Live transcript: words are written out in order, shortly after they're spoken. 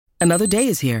Another day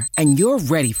is here, and you're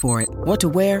ready for it. What to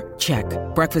wear? Check.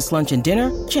 Breakfast, lunch, and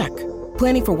dinner? Check.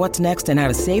 Planning for what's next and how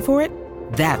to save for it?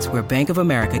 That's where Bank of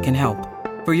America can help.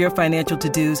 For your financial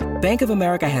to-dos, Bank of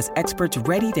America has experts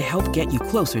ready to help get you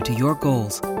closer to your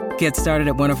goals. Get started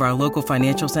at one of our local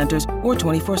financial centers or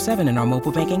 24/7 in our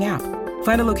mobile banking app.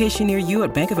 Find a location near you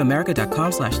at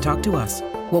bankofamerica.com/talktous.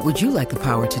 What would you like the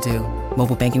power to do?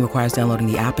 Mobile banking requires downloading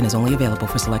the app and is only available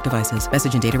for select devices.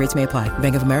 Message and data rates may apply.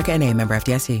 Bank of America N.A., member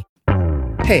FDIC.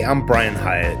 Hey, I'm Brian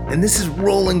Hyatt, and this is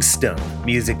Rolling Stone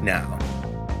Music Now.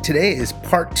 Today is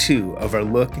part 2 of our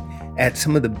look at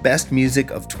some of the best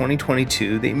music of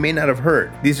 2022 that you may not have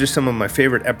heard. These are some of my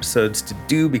favorite episodes to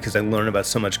do because I learn about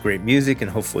so much great music,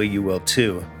 and hopefully you will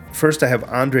too. First, I have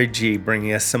Andre G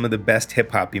bringing us some of the best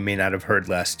hip-hop you may not have heard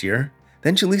last year.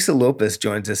 Then Julissa Lopez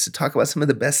joins us to talk about some of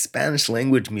the best Spanish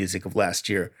language music of last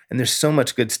year, and there's so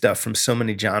much good stuff from so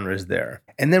many genres there.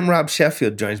 And then Rob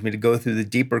Sheffield joins me to go through the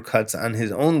deeper cuts on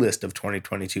his own list of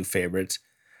 2022 favorites.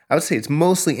 I would say it's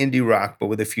mostly indie rock, but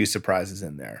with a few surprises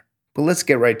in there. But let's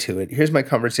get right to it. Here's my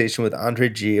conversation with Andre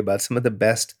G about some of the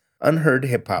best unheard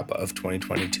hip-hop of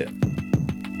 2022.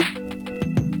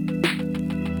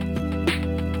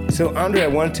 So Andre, I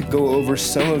wanted to go over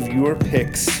some of your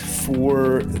picks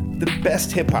for the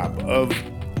best hip-hop of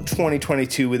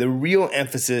 2022 with a real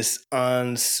emphasis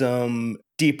on some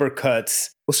deeper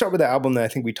cuts. We'll start with the album that I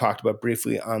think we talked about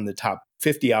briefly on the Top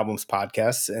 50 Albums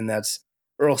podcast, and that's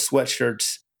Earl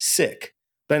Sweatshirt's Sick.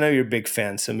 But I know you're a big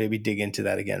fan, so maybe dig into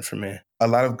that again for me. A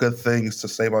lot of good things to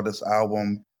say about this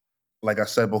album. Like I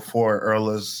said before,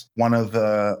 Earl is one of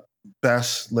the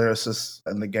best lyricists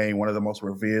in the game, one of the most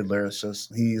revered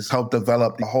lyricists. He's helped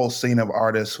develop a whole scene of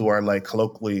artists who are like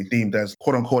colloquially deemed as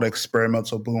quote unquote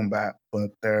experimental boom bap,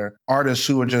 but they're artists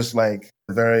who are just like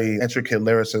very intricate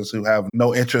lyricists who have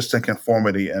no interest in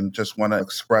conformity and just want to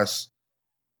express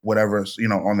whatever's,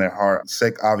 on their heart.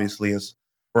 Sick obviously is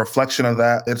a reflection of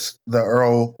that. It's the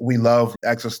Earl we love,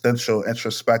 existential,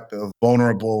 introspective,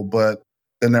 vulnerable, but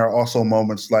then there are also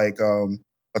moments like a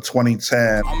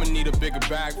 2010. I'ma need a bigger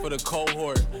bag for the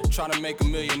cohort. Trying to make a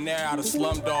millionaire out of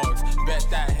slum dogs. Bet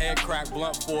that head crack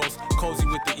blunt force. Cozy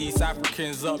with the East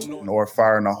Africans up north. Or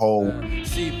Fire in the Hole.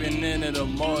 Seeping into the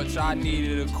mulch, I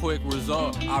needed a quick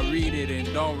result. I read it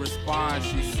and don't respond.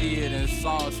 She see it and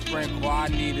salt sprinkle. I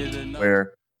needed another.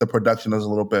 Where the production is a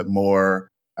little bit more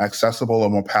accessible or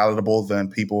more palatable than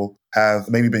people have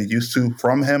maybe been used to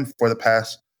from him for the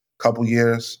past couple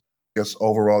years. Just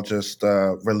overall, just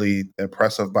really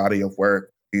impressive body of work.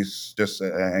 He's just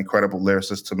an incredible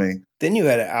lyricist to me. Then you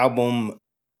had an album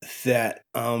that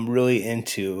I'm really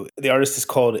into. The artist is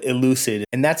called Elucid,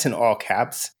 and that's in all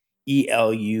caps,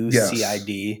 Elucid.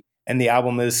 Yes. And the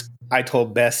album is I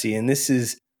Told Bessie, and this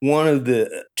is one of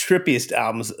the trippiest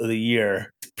albums of the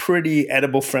year. It's pretty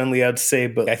edible friendly, I'd say,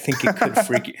 but I think it could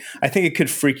freak you. I think it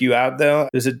could freak you out, though.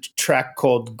 There's a track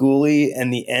called Ghoulie,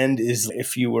 and the end is,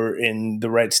 if you were in the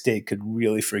right state, could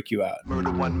really freak you out. Murder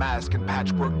one mask and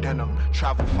patchwork denim.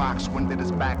 Travel Fox, wind at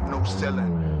his back, no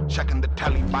ceiling. Checking the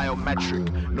tele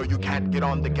biometric. No, you can't get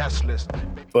on the guest list.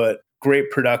 But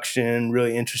great production,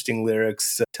 really interesting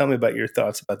lyrics. Tell me about your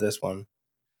thoughts about this one.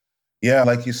 Yeah,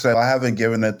 like you said, I haven't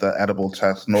given it the edible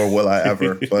test, nor will I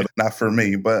ever, but not for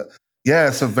me. But yeah,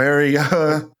 it's a very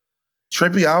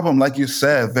trippy album, like you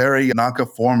said, very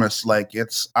nonconformist. I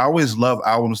always love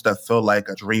albums that feel like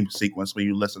a dream sequence when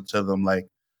you listen to them like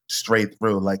straight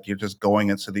through, like you're just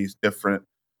going into these different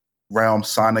realms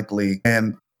sonically.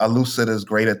 And Elucid is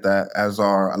great at that, as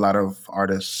are a lot of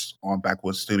artists on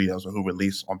Backwoods Studios or who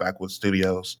release on Backwoods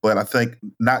Studios. But I think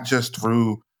not just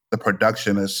through the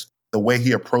production, is the way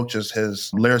he approaches his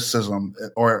lyricism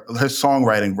or his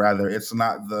songwriting, rather. It's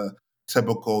not the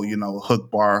typical,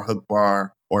 hook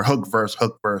bar, or hook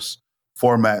verse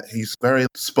format. He's very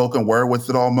spoken word with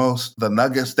it almost. The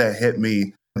nuggets that hit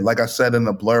me, like I said in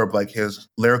the blurb, like his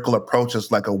lyrical approach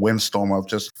is like a windstorm of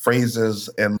just phrases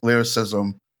and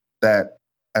lyricism that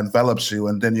envelops you.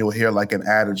 And then you'll hear like an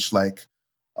adage like,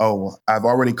 oh, I've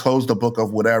already closed the book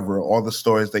of whatever, all the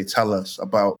stories they tell us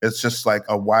about. It's just like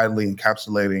a widely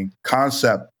encapsulating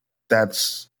concept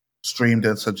that's streamed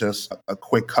into just a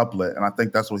quick couplet. And I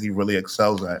think that's what he really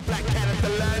excels at. Black cat at the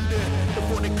landing,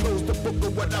 before they close the book or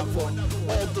whatever.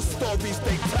 All the stories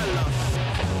they tell us.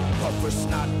 Cover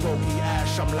snot, bogey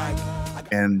ash, I'm like.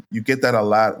 And you get that a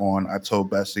lot on I Told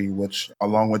Bessie, which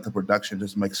along with the production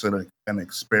just makes it an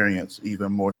experience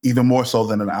even more so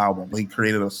than an album. He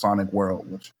created a sonic world,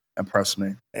 which impressed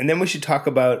me. And then we should talk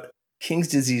about King's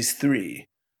Disease 3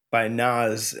 by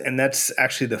Nas. And that's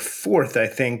actually the fourth, I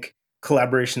think,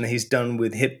 collaboration that he's done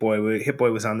with Hit Boy. Hit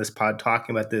Boy was on this pod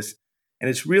talking about this. And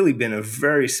it's really been a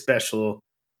very special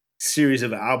series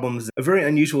of albums, a very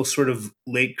unusual sort of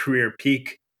late career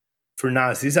peak for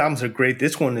Nas. These albums are great.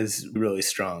 This one is really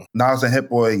strong. Nas and Hit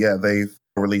Boy, yeah, they've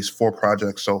released 4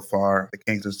 projects so far. The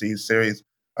King's Disease series,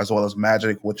 as well as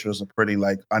Magic, which was a pretty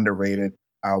underrated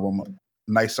album.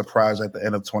 Nice surprise at the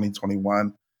end of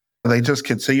 2021. They just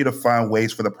continue to find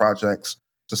ways for the projects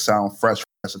to sound fresh.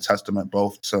 As a testament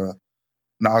both to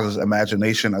Nas's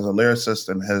imagination as a lyricist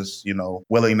and his,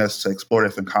 willingness to explore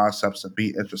different concepts and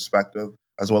be introspective,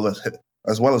 as well as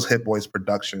Hit Boy's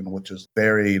production, which is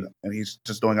varied, and he's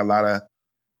just doing a lot of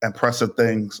impressive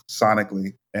things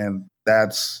sonically, and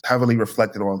that's heavily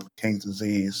reflected on King's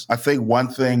Disease. I think one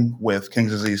thing with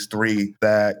King's Disease 3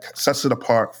 that sets it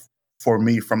apart for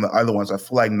me from the other ones, I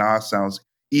feel like Nas sounds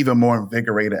even more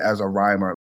invigorated as a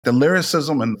rhymer. The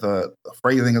lyricism and the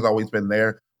phrasing has always been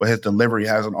there, but his delivery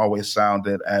hasn't always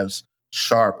sounded as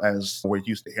sharp as we're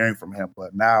used to hearing from him.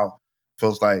 But now it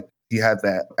feels like he had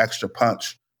that extra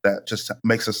punch that just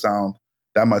makes it sound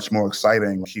that much more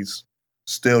exciting. He's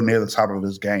still near the top of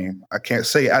his game. I can't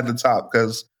say at the top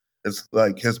because it's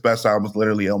like his best album is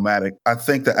literally Illmatic. I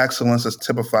think the excellence is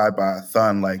typified by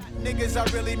Thun. Niggas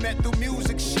I really met through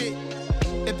music shit.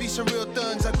 It be some real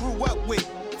thuns I grew up with.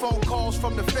 Phone calls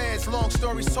from the feds, long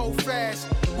story so fast.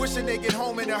 Wishing they get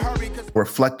home in a hurry.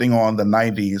 Reflecting on the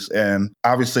 90s, and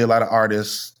obviously a lot of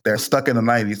artists, they're stuck in the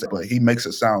 90s, but he makes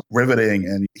it sound riveting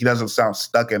and he doesn't sound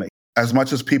stuck in it. As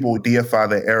much as people deify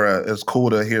the era, it's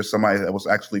cool to hear somebody that was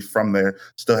actually from there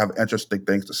still have interesting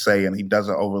things to say, and he does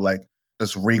it over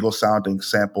this regal sounding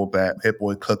sample that Hit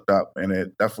Boy cooked up, and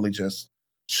it definitely just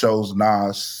shows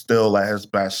Nas still at his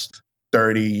best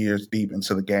 30 years deep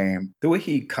into the game. The way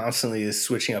he constantly is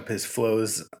switching up his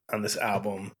flows on this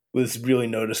album was really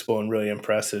noticeable and really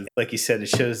impressive. Like you said, it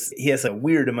shows he has a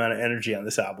weird amount of energy on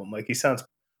this album. He sounds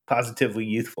positively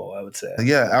youthful, I would say.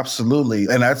 Yeah, absolutely.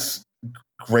 And that's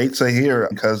great to hear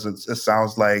because it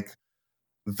sounds like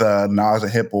the Nas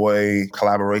and Hit Boy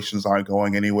collaborations aren't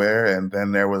going anywhere. And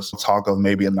then there was talk of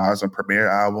maybe a Nas and Premier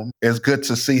album. It's good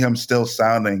to see him still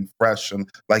sounding fresh and,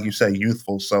 like you say,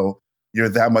 youthful. So you're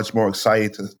that much more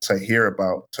excited to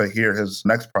hear his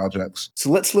next projects. So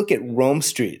let's look at Rome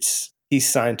Streetz. He's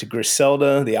signed to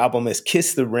Griselda. The album is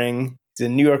Kiss the Ring. He's a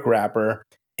New York rapper,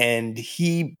 and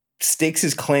he stakes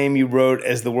his claim, you wrote,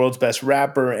 as the world's best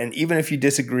rapper. And even if you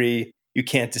disagree, you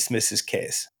can't dismiss his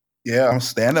case. Yeah, I'm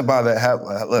standing by that.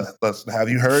 Have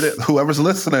you heard it? Whoever's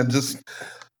listening,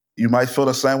 you might feel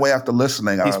the same way after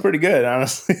listening. He's pretty good,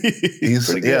 honestly. He's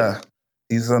pretty good.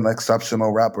 He's an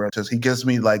exceptional rapper. He gives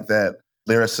me that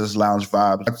lyricist lounge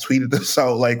vibe. I tweeted this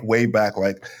out way back.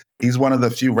 He's one of the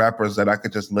few rappers that I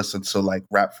could just listen to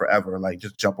rap forever.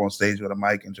 Just jump on stage with a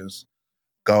mic and just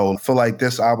go. I feel like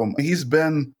this album, he's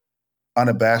been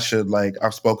unabashed.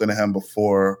 I've spoken to him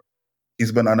before.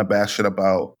 He's been unabashed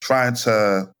about trying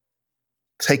to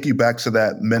take you back to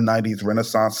that mid-90s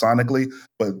renaissance sonically,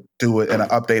 but do it in an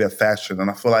updated fashion.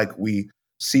 And I feel like we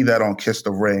see that on Kiss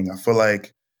the Ring. I feel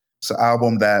like it's an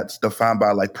album that's defined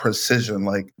by precision.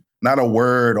 Not a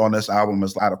word on this album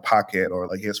is out of pocket, or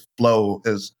his flow,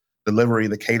 his delivery,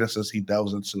 the cadences he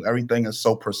delves into. Everything is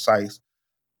so precise,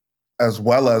 as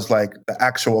well as the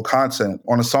actual content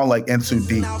on a song like In Too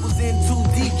Deep. I was in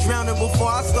too deep, drowning before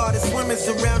I started swimming,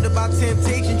 surrounded by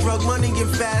temptation, drug money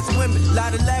and fast women. A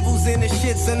lot of levels in the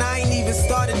shits, and I ain't even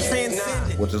started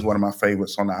transcending. Which is one of my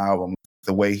favorites on the album.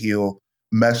 The way he'll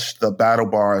mesh the battle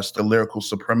bars, the lyrical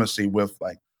supremacy with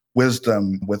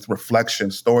wisdom, with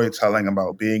reflection, storytelling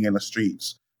about being in the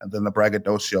streets, and then the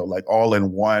braggadocio, all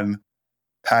in one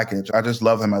package. I just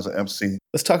love him as an MC.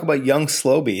 Let's talk about Young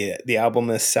Slowby. The album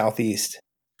is Southeast.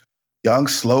 Young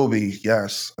Slowby,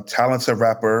 yes. A talented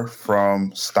rapper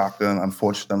from Stockton.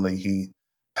 Unfortunately, he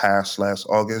passed last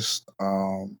August.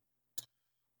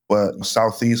 But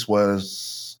Southeast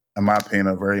was, in my opinion,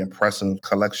 a very impressive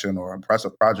collection or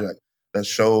impressive project that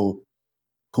showed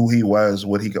who he was,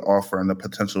 what he could offer, and the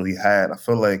potential he had. I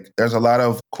feel like there's a lot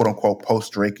of quote-unquote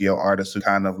post-Drakeo artists who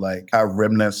kind of have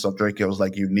remnants of Drakeo's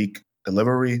unique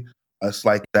delivery. It's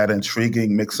that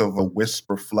intriguing mix of a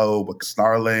whisper flow, but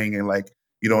snarling, and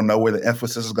you don't know where the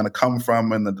emphasis is going to come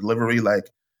from in the delivery.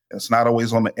 It's not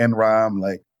always on the end rhyme.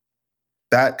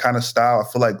 That kind of style,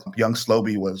 I feel like Young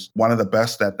Slowby was one of the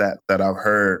best at that I've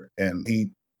heard. And he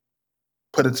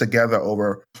put it together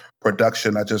over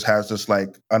production that just has this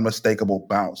unmistakable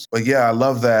bounce. But yeah, I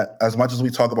love that. As much as we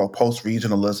talk about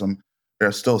post-regionalism, there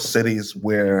are still cities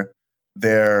where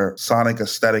their sonic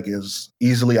aesthetic is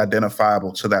easily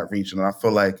identifiable to that region. And I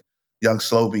feel like Young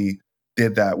Slowby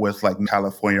did that with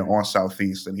California on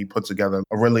Southeast, and he put together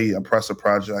a really impressive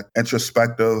project.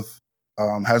 Introspective,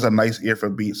 has a nice ear for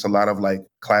beats, a lot of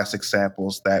classic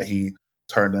samples that he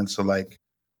turned into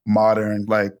modern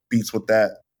like beats with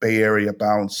that Bay Area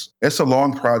bounce. It's a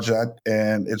long project,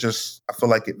 and I feel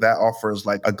like that offers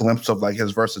like a glimpse of like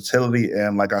his versatility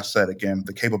and, like I said again,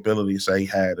 the capabilities that he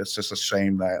had. It's just a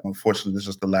shame that unfortunately this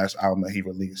is the last album that he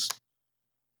released.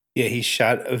 Yeah, he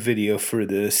shot a video for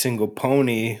the single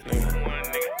Pony. I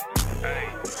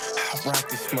rock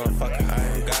this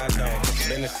motherfucker. God knows.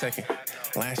 Been a second.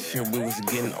 Last year we was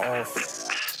getting off.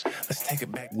 Let's take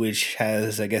it back. Which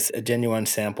has, I guess, a genuine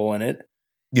sample in it.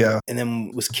 Yeah. And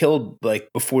then was killed like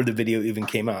before the video even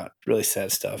came out. Really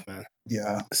sad stuff, man.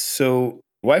 Yeah. So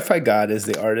Wi-Fi God is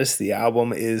the artist. The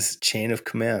album is Chain of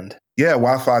Command. Yeah,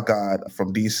 Wi-Fi God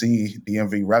from DC,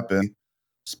 DMV repping.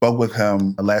 Spoke with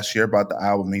him last year about the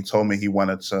album. He told me he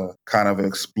wanted to kind of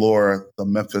explore the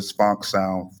Memphis funk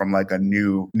sound from like a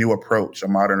new approach, a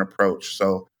modern approach.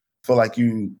 So I feel like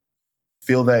you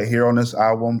feel that here on this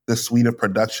album, this suite of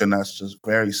production that's just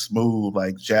very smooth,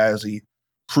 like jazzy,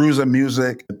 cruising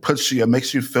music. It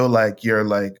makes you feel like you're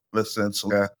like listening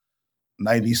to a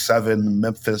 97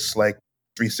 Memphis like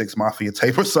 3-6 Mafia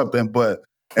tape or something, but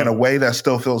in a way that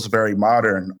still feels very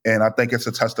modern. And I think it's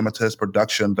a testament to his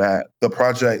production that the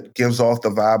project gives off the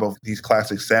vibe of these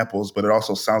classic samples, but it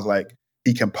also sounds like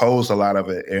he composed a lot of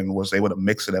it and was able to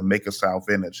mix it and make it sound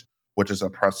vintage, which is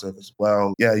impressive as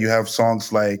well. Yeah, you have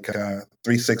songs like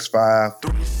 365.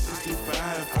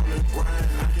 365 on the grind,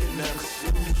 I can never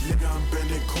snooze. Nigga, I'm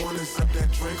bending corners up that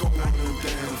Draco on them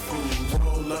damn fools.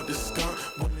 Roll up the skunk.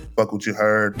 Fuck What You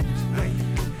Heard.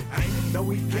 No,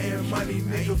 we paying money,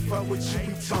 nigga, fuck with you,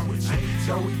 we talk with you.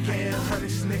 No, we paying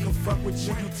hundreds, nigga, fuck with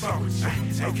you, you talk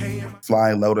with you. Okay,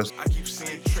 Flying Lotus. I keep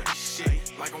seeing trippy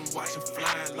shit, like I'm watching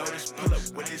Flying Lotus. Pull up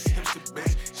with his hips to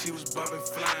back, she was bumping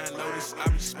Flying Lotus. I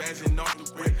be spazzing off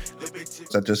the brick.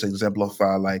 That just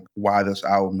exemplify like why this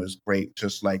album is great.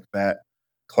 Just like that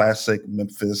classic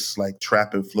Memphis like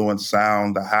trap influence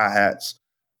sound, the hi-hats,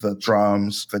 the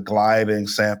drums, the gliding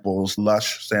samples,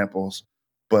 lush samples,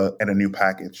 but in a new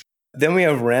package. Then we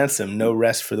have Ransom, No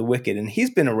Rest for the Wicked, and he's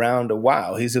been around a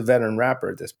while. He's a veteran rapper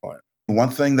at this point. One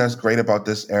thing that's great about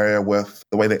this area with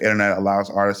the way the internet allows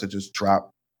artists to just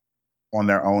drop on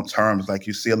their own terms, like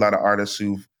you see a lot of artists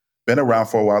who've been around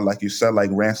for a while, like you said, like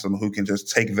Ransom, who can just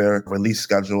take their release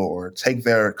schedule or take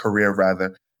their career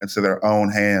rather into their own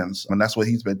hands. And that's what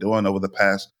he's been doing over the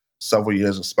past several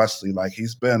years, especially. Like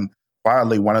he's been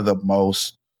probably one of the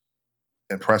most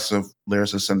impressive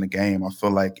lyricists in the game. I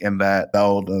feel like in that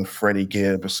belt of Freddie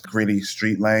Gibbs, Gritty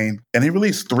Street Lane. And he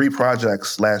released 3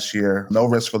 projects last year, No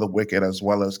Rest for the Wicked, as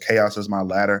well as Chaos Is My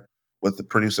Ladder with the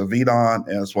producer Vidon,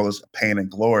 as well as Pain and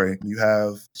Glory. You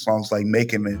have songs like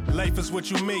Making It. Life is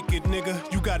what you make it,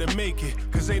 nigga. You gotta make it.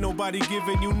 Cause ain't nobody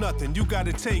giving you nothing. You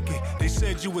gotta take it. They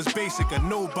said you was basic, a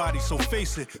nobody, so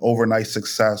face it. Overnight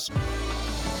Success.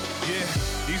 Yeah,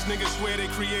 these niggas swear they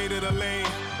created a lane.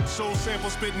 Soul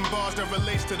sample spitting bars that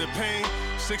relates to the pain.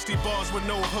 60 bars with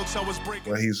no hooks, I was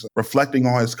breaking. Where he's reflecting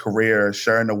on his career,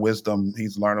 sharing the wisdom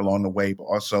he's learned along the way, but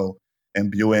also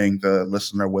imbuing the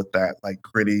listener with that like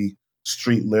gritty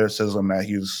street lyricism that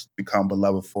he's become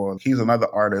beloved for. He's another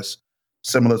artist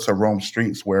similar to Rome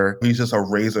Streetz, where he's just a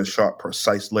razor sharp,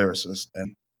 precise lyricist,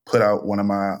 and put out one of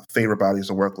my favorite bodies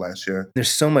of work last year. There's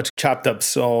so much chopped up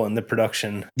soul in the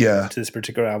production to this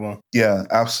particular album. Yeah,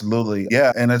 absolutely.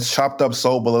 Yeah, and it's chopped up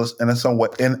soul, but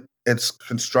it's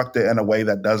constructed in a way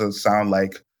that doesn't sound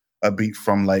like a beat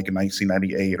from like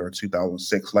 1998 or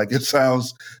 2006. Like it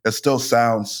still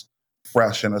sounds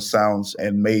fresh, and it sounds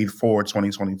and made for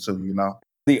 2022, you know?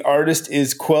 The artist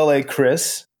is Quelle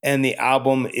Chris, and the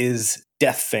album is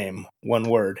Death Fame, one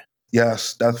word.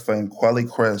 Yes, Death Fame, Quelle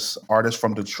Chris, artist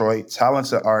from Detroit,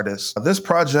 talented artist. This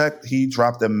project he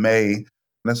dropped in May.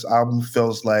 This album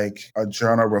feels like a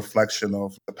journal reflection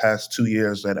of the past 2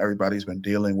 years that everybody's been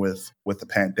dealing with the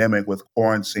pandemic, with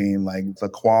quarantine, like the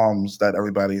qualms that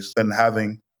everybody's been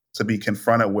having to be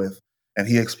confronted with. And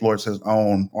he explores his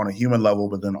own on a human level,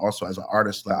 but then also as an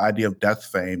artist. The idea of Death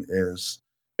Fame is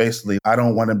basically, I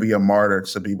don't want to be a martyr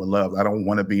to be beloved. I don't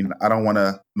want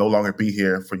to no longer be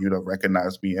here for you to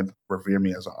recognize me and revere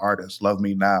me as an artist. Love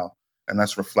me now. And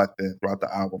that's reflected throughout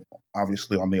the album,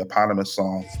 obviously on the eponymous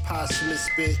song. Posthumous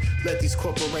bit, let these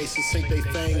corporations sink their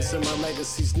fangs in my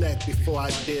legacy's neck before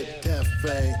I did Death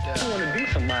Fame. I want to be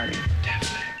somebody.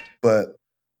 But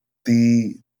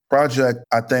the project,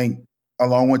 I think,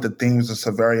 along with the themes, it's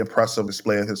a very impressive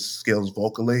display of his skills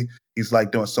vocally. He's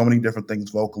like doing so many different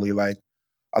things vocally, like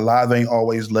Alive Ain't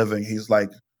Always Living. He's like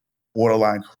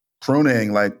borderline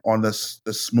crooning like on this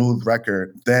smooth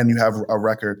record. Then you have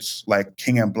records like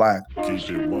King and Black. Keep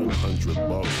it 100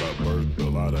 bucks, I birthed a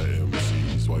lot of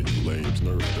MCs. why you lames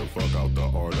nerve the fuck out the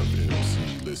art of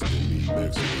MC. Listen to me,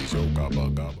 mix with yo,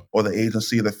 gabba gabba. Or the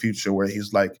Agency of the Future, where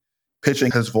he's like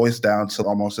pitching his voice down to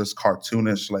almost this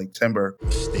cartoonish like timbre.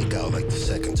 Stick out like the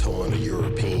second toe on a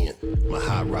European. My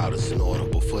hot rod is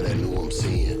inaudible for that new I'm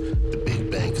seeing. The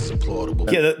Big Bang is applaudable.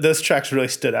 Yeah, those tracks really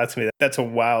stood out to me. That's a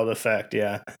wild effect,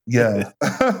 yeah. Yeah.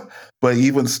 But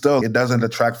even still, it doesn't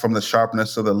detract from the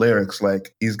sharpness of the lyrics.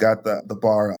 Like, he's got the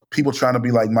bar, people trying to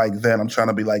be like Mike then, I'm trying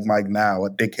to be like Mike now, a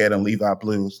dickhead and Levi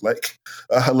Blues. Like,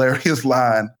 a hilarious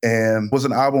line. And it was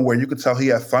an album where you could tell he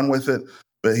had fun with it,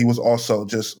 but he was also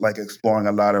just like exploring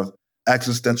a lot of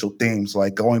existential themes,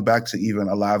 like going back to even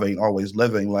Alive Ain't Always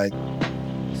Living. Like,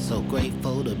 so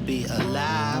grateful to be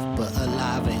alive, but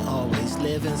alive ain't always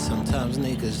living. Sometimes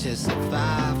niggas just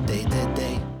survive day to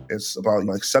day. It's about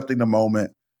accepting the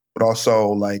moment, but also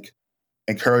like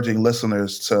encouraging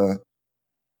listeners to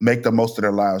make the most of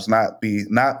their lives, not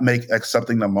make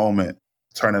accepting the moment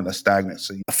turn into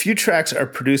stagnancy. A few tracks are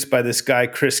produced by this guy,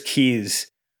 Chris Keys,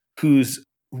 who's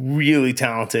really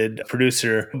talented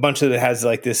producer. A bunch of it has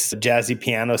like this jazzy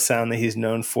piano sound that he's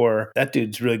known for. That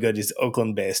dude's really good. He's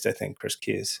Oakland based, I think, Chris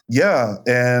Keys. Yeah,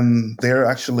 and they're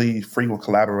actually frequent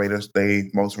collaborators. They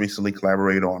most recently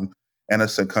collaborated on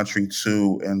Innocent Country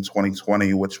 2 in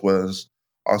 2020, which was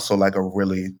also like a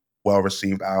really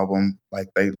well-received album. Like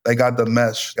they got the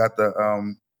mesh, got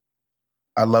the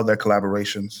I love their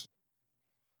collaborations.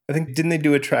 I think, didn't they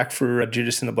do a track for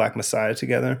Judas and the Black Messiah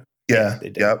together? Yeah, they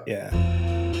did. Yep. Yeah.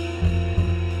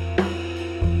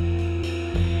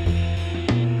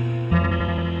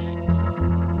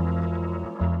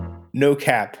 No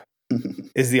Cap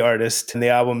is the artist, and the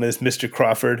album is Mr.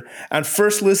 Crawford. On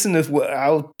first listen,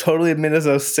 I'll totally admit, as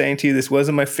I was saying to you, this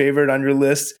wasn't my favorite on your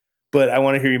list, but I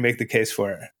want to hear you make the case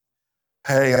for it.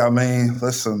 Hey, I mean,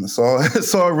 listen, it's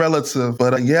all relative.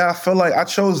 But yeah, I feel like I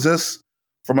chose this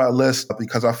for my list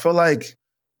because I feel like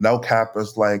No Cap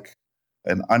is like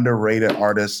an underrated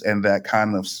artist in that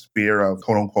kind of sphere of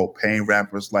quote unquote pain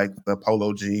rappers like the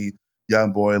Polo G,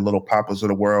 Young Boy, Little Papas of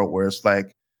the world, where it's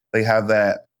like they have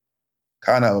that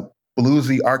kind of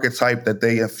bluesy archetype that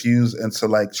they infuse into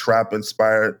like trap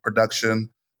inspired production.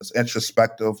 It's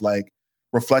introspective, like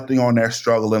reflecting on their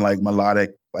struggle in like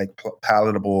melodic, like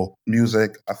palatable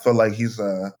music. I feel like he's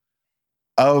a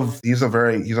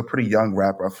pretty young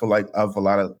rapper. I feel like of a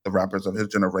lot of the rappers of his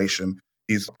generation,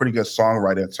 he's a pretty good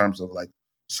songwriter in terms of like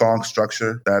song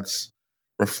structure that's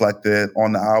reflected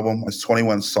on the album. It's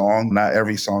 21 songs. Not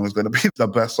every song is going to be the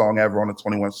best song ever on a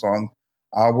 21 song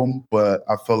album, but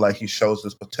I feel like he shows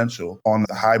his potential on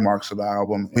the high marks of the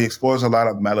album. He explores a lot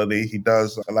of melody. He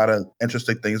does a lot of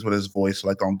interesting things with his voice,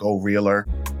 like on Go Realer.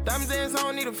 Diamond dance, I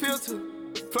don't need a filter.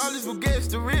 Flawless will get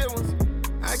the real ones.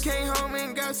 I came home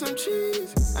and got some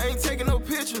cheese. I ain't taking no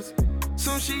pictures.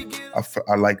 Soon she get.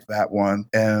 I like that one.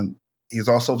 And he's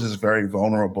also just very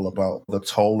vulnerable about the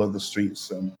toll of the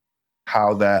streets and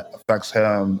how that affects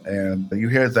him. And you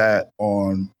hear that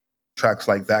on tracks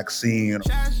like Vaccine.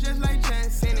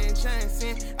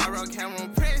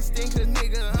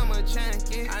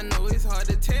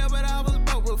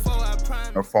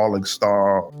 A Falling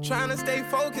Star. Trying to stay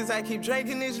focused, I keep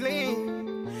drinking this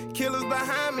lean. Killers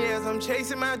behind me as I'm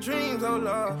chasing my dreams, oh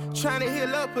Lord. Trying to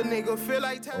heal up a nigga, feel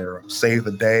like time. Or Save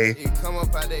the Day. You come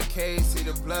up out that cage, see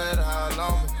the blood all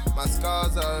on me. My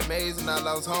scars are amazing, I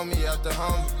lost homie after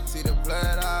homie. See the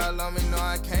blood all on me, know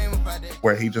I came up out that.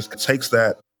 Where he just takes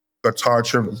that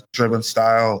guitar-driven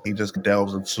style, he just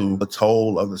delves into the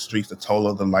toll of the streets, the toll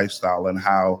of the lifestyle, and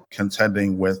how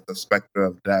contending with the specter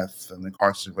of death and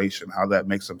incarceration, how that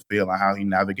makes him feel and how he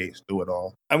navigates through it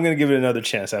all. I'm going to give it another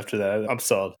chance after that. I'm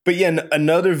sold. But yeah,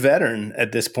 another veteran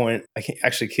at this point. I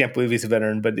can't believe he's a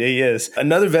veteran, but he is.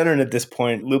 Another veteran at this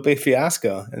point, Lupe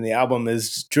Fiasco, and the album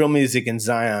is Drill Music in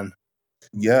Zion.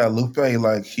 Yeah, Lupe,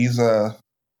 like he's a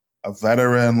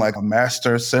veteran, like a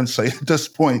master sensei at this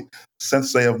point,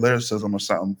 sensei of lyricism or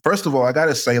something. First of all, I got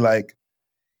to say, like,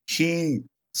 he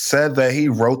said that he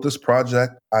wrote this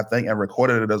project, I think, and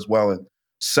recorded it as well in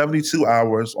 72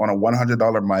 hours on a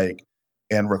 $100 mic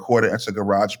and recorded into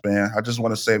GarageBand. I just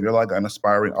want to say, if you're like an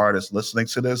aspiring artist listening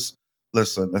to this,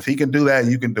 listen, if he can do that,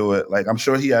 you can do it. Like, I'm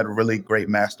sure he had really great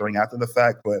mastering after the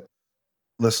fact, but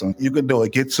listen, you can do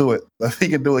it. Get to it. If he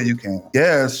can do it, you can.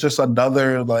 Yeah, it's just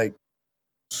another, like,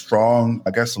 strong,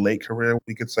 I guess, late career,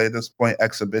 we could say at this point,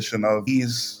 exhibition of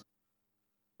he's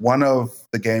one of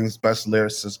the game's best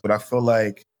lyricists, but I feel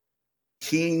like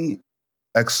he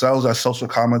excels at social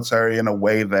commentary in a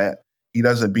way that he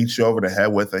doesn't beat you over the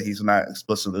head with it. He's not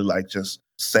explicitly like just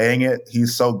saying it.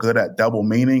 He's so good at double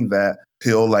meaning that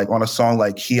he'll like on a song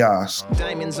like Kiosk.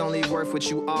 Diamonds only worth what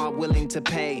you are willing to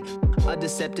pay. A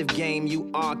deceptive game you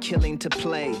are killing to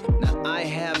play. Now I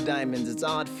have diamonds, it's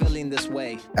odd feeling this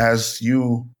way. As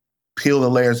you peel the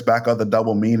layers back of the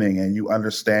double meaning and you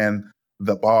understand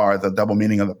the bar, the double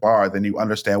meaning of the bar, then you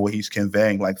understand what he's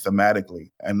conveying like thematically.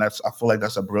 And I feel like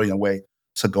that's a brilliant way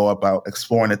to go about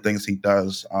exploring the things he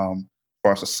does for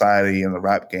our society and the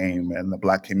rap game and the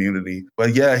Black community.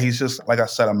 But yeah, he's just, like I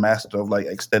said, a master of like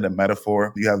extended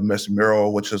metaphor. You have Miss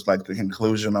Mural, which is like the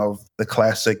conclusion of the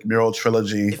classic Mural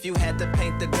trilogy. If you had to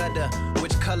paint the gutter,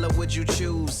 which color would you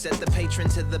choose? Said the patron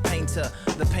to the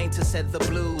painter said the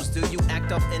blues. Do you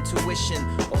act off intuition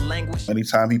or language?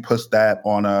 Anytime he puts that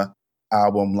on a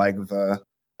album, like the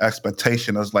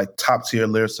expectation is like top tier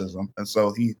lyricism. And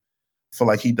so I feel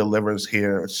like he delivers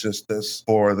here. It's just this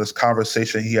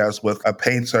conversation he has with a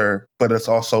painter, but it's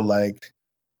also like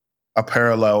a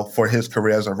parallel for his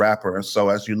career as a rapper. And so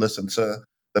as you listen to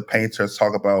the painter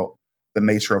talk about the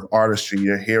nature of artistry,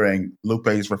 you're hearing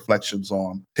Lupe's reflections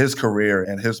on his career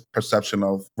and his perception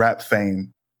of rap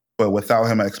fame, but without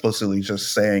him explicitly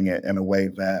just saying it in a way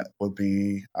that would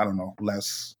be, I don't know,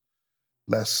 less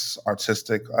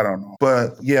artistic, I don't know.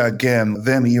 But yeah, again,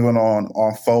 then even on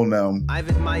Phonem. I've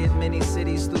admired many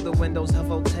cities through the windows of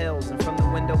hotels, and from the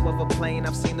window of a plane,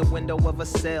 I've seen the window of a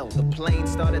cell. The plane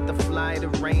started to fly, the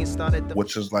rain started to...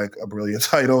 Which is like a brilliant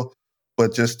title,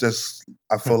 but just this,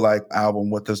 I feel like, album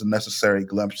with this necessary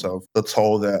glimpse of the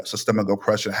toll that systemic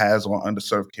oppression has on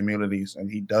underserved communities,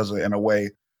 and he does it in a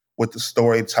way with the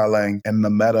storytelling and the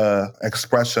meta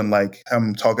expression, like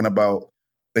him talking about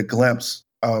the glimpse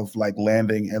of like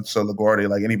landing into LaGuardia,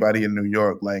 like anybody in New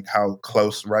York, like how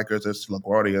close Rikers is to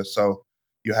LaGuardia. So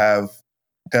you have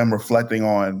him reflecting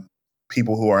on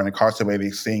people who are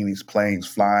incarcerated, seeing these planes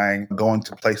flying, going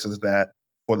to places that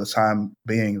for the time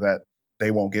being that they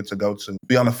won't get to go to.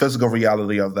 Beyond the physical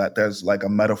reality of that, there's like a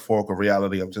metaphorical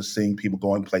reality of just seeing people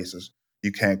going places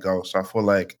you can't go. So I feel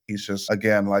like he's just,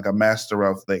 again, like a master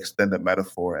of the extended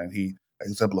metaphor, and he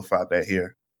exemplified that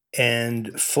here.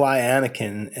 And Fly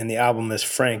Anakin, and the album is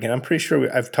Frank. And I'm pretty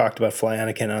sure I've talked about Fly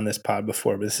Anakin on this pod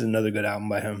before, but this is another good album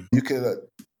by him. You could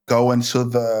go into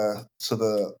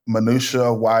the minutia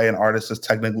of why an artist is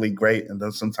technically great, and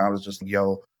then sometimes it's just,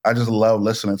 I just love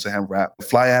listening to him rap.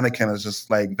 Fly Anakin is just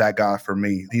like that guy for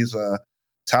me. He's a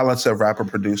talented rapper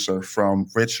producer from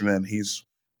Richmond. He's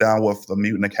down with the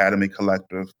Mutant Academy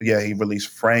Collective. Yeah, he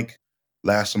released Frank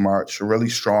last March, a really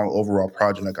strong overall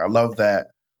project. Like, I love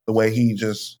that, the way he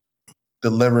just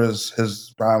delivers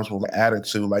his rhymes with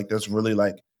attitude, like this really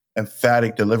like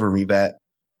emphatic delivery that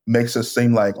makes it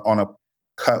seem like on a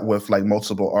cut with like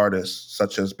multiple artists,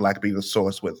 such as Black Beat the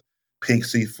Source with Pink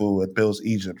Seafood and Bill's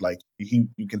Egypt. Like you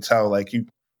can tell like he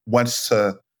wants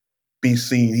to be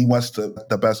seen. He wants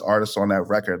the best artist on that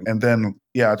record. And then,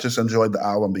 yeah, I just enjoyed the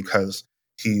album because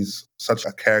he's such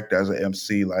a character as an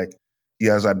MC. Like he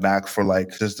has a knack for like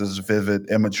just this vivid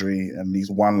imagery and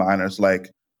these one-liners like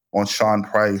on Sean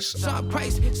Price. Sean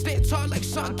Price, stand tall like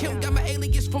Sean Kim, got my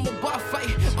alias from a bar fight.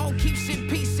 I don't keep shit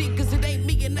PC, cause it ain't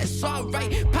me and that's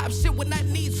alright. Pop shit when I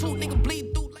need to, nigga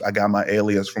bleed through. I got my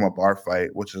alias from a bar fight,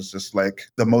 which is just like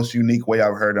the most unique way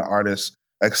I've heard an artist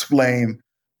explain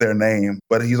their name.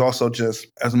 But he's also just,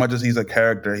 as much as he's a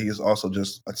character, he's also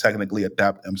just a technically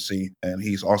adept MC. And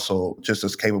he's also just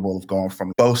as capable of going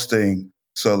from boasting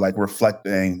to like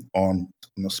reflecting on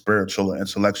a spiritual and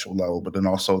intellectual level, but then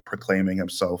also proclaiming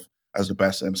himself as the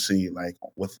best MC, like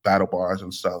with battle bars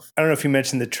and stuff. I don't know if you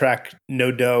mentioned the track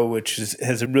No Dough, which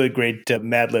has a really great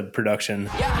Madlib production.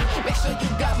 Yeah, make sure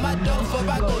you got my dough for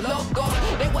I go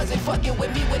loco. They wasn't fucking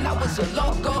with me when I was a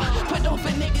loco. Put on for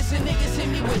niggas and niggas hit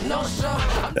me with no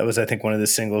show. That was, I think, one of the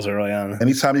singles early on.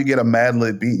 Anytime you get a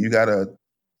Madlib beat, you gotta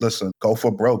listen, go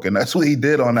for broke. And that's what he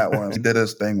did on that one. He did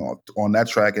his thing on that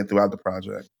track and throughout the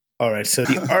project. All right, so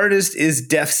the artist is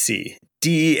Def C,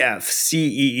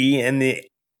 DEFCEE, and the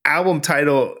album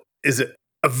title is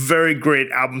a very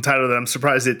great album title that I'm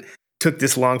surprised it took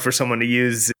this long for someone to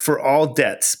use. For All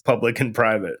Debts, Public and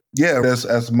Private. Yeah,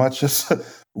 as much as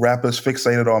rappers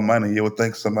fixated on money, you would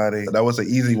think somebody, that was an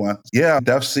easy one. Yeah,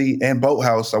 Def C and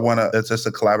Boathouse, it's just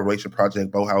a collaboration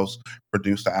project. Boathouse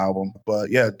produced the album.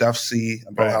 But yeah, Def C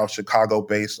and Boathouse,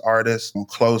 Chicago-based artists on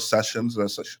Closed Sessions.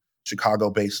 That's a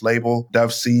Chicago-based label.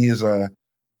 Def C is a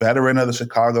veteran of the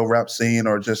Chicago rap scene,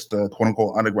 or just the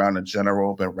quote-unquote underground in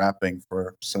general. Been rapping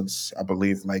since, I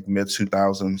believe, like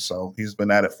mid-2000s. So he's been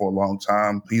at it for a long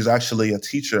time. He's actually a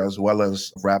teacher as well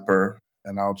as a rapper.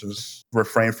 And I'll just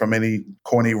refrain from any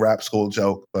corny rap school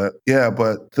joke. But yeah,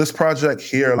 this project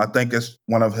here, I think is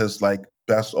one of his like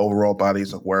best overall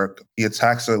bodies of work. He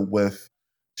attacks it with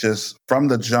just from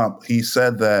the jump, he had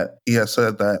said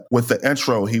that with the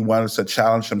intro, he wanted to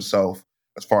challenge himself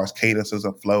as far as cadences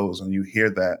and flows. And you hear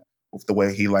that with the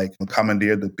way he like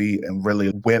commandeered the beat and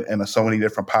really went into so many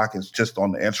different pockets just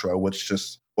on the intro, which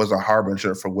just was a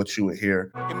harbinger for what you would hear.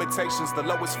 Imitation's the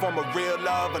lowest form of real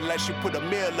love unless you put a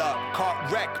meal up. Caught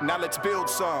wreck, now let's build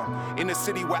some. In a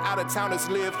city where out-of-towners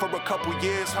live for a couple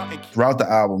years, hunting. Throughout the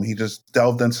album, he just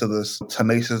delved into this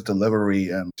tenacious delivery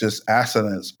and just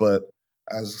assonance, but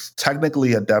as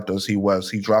technically adept as he was,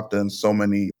 he dropped in so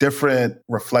many different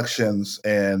reflections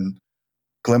and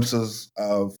glimpses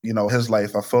of, his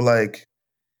life. I feel like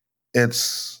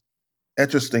it's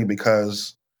interesting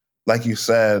because, like you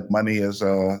said, money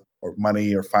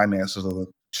or finances or the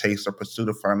chase or pursuit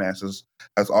of finances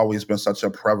has always been such a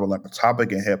prevalent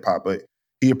topic in hip hop, but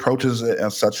he approaches it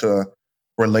in such a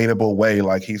relatable way.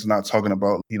 Like he's not talking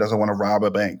about, he doesn't want to rob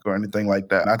a bank or anything like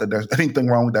that. Not that there's anything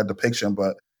wrong with that depiction,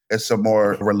 but it's a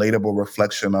more relatable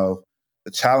reflection of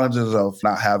the challenges of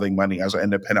not having money as an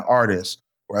independent artist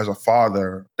or as a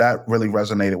father. That really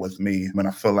resonated with me. I mean,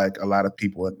 I feel like a lot of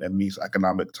people in these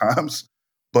economic times.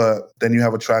 But then you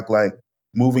have a track like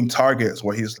Moving Targets,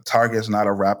 where the target's not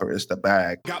a rapper, it's the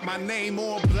bag. Got my name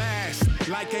on blast,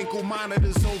 like ankle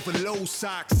monitors over low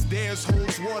socks. There's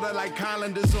hose water like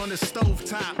colanders on the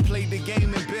stovetop. Played the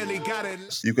game and barely got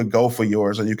it. You can go for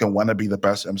yours, and you can want to be the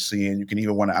best MC, and you can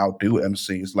even want to outdo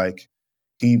MCs. Like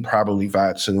he probably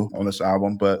vibed too on this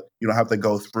album, but you don't have to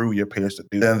go through your peers to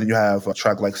do that. Then you have a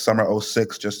track like Summer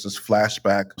 06, just this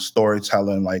flashback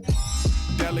storytelling, like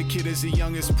delicate as the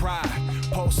youngest pride.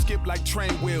 Pulse skip like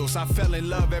train wheels. I fell in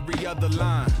love every other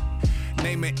line.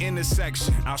 Name an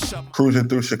intersection. I'll shove. Cruising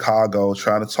through Chicago,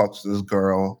 trying to talk to this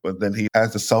girl, but then he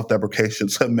has the self-deprecation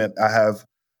to admit, I have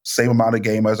same amount of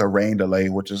game as a rain delay,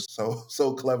 which is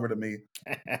so clever to me.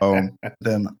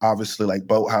 Then obviously like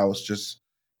Boathouse just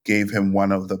gave him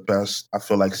one of the best, I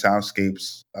feel like,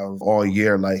 soundscapes of all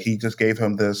year. Like he just gave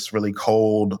him this really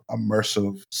cold,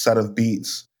 immersive set of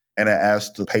beats. And it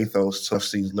adds the pathos to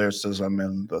C's lyricism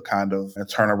and the kind of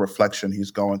internal reflection he's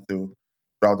going through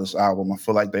throughout this album. I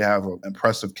feel like they have an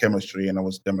impressive chemistry, and it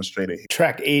was demonstrated here.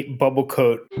 Track 8, Bubble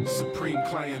Coat. Supreme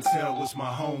clientele was my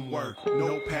homework.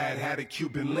 Notepad had a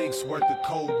Cuban links worth of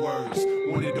code words.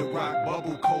 Wanted to rock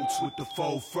bubble coats with the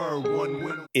faux fur. One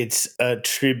winter. It's a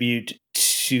tribute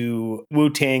to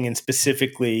Wu-Tang and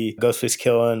specifically Ghostface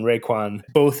Killah and Raekwon,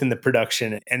 both in the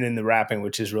production and in the rapping,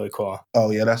 which is really cool.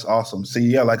 Oh, yeah, that's awesome. See,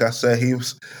 yeah, like I said, he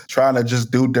was trying to just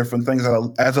do different things.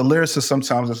 As a lyricist,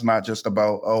 sometimes it's not just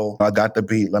about, oh, I got the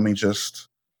beat, let me just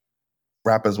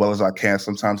rap as well as I can.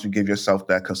 Sometimes you give yourself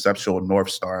that conceptual North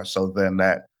Star, so then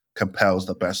that compels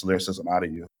the best lyricism out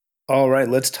of you. All right,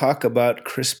 let's talk about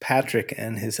Chris Patrick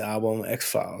and his album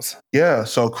X-Files. Yeah,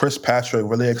 so Chris Patrick,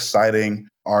 really exciting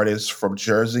artist from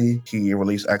Jersey. He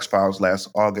released X-Files last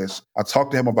August. I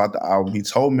talked to him about the album. He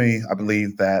told me, I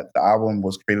believe, that the album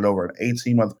was created over an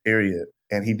 18-month period,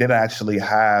 and he didn't actually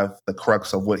have the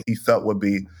crux of what he felt would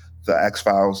be the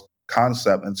X-Files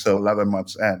concept until 11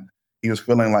 months in. He was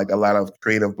feeling like a lot of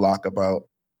creative block about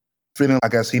feeling, I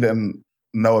guess he didn't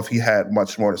know if he had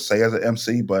much more to say as an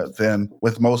MC, but then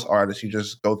with most artists, you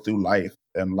just go through life,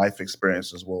 and life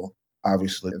experiences will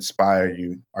obviously inspire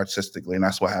you artistically, and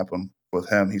that's what happened with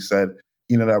him. He said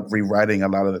he ended up rewriting a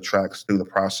lot of the tracks through the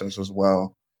process as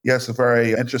well. Yeah, it's a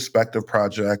very introspective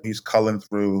project. He's culling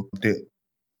through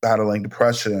battling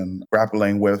depression,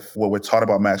 grappling with what we're taught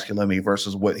about masculinity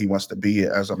versus what he wants to be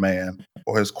as a man,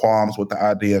 or his qualms with the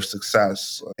idea of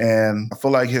success. And I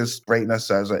feel like his greatness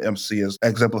as an MC is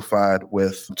exemplified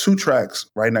with 2 tracks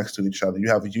right next to each other. You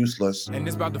have Useless. And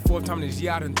it's about the 4th time this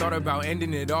year I done thought about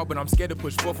ending it all, but I'm scared to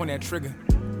push forth on that trigger.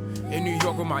 In New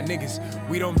York with my niggas,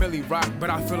 we don't really rock, but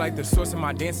I feel like the source of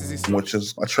my dances is... Which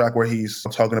is a track where he's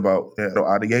talking about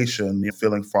ideation,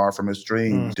 feeling far from his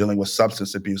dreams, dealing with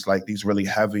substance abuse, like these really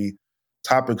heavy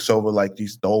topics over like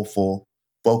these doleful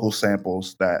vocal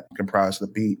samples that comprise the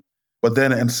beat. But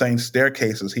then in Insane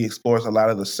Staircases, he explores a lot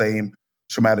of the same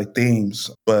traumatic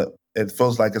themes, but it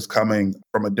feels like it's coming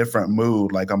from a different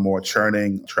mood, like a more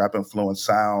churning, trap-influenced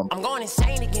sound. I'm going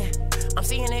insane again. I'm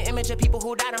seeing an image of people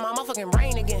who died in my motherfucking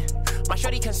brain again. My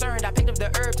shorty concerned, I picked up the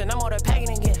herbs and I'm on the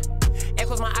pagan again. And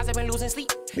close my eyes, I've been losing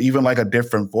sleep. Even like a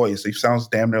different voice. He sounds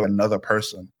damn near like another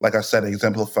person. Like I said, it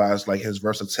exemplifies like his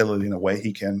versatility in a way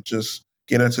he can just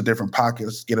get into different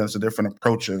pockets, get into different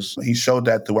approaches. He showed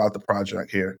that throughout the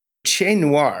project here. Che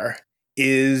Noir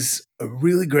is a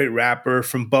really great rapper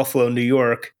from Buffalo, New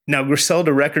York. Now,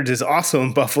 Griselda Records is also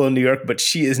in Buffalo, New York, but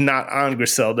she is not on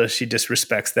Griselda. She just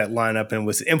respects that lineup and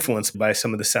was influenced by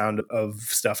some of the sound of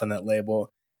stuff on that label.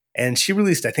 And she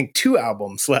released, I think, 2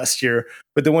 albums last year,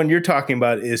 but the one you're talking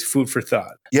about is Food for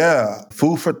Thought. Yeah,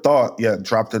 Food for Thought,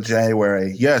 dropped in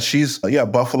January. Yeah, she's,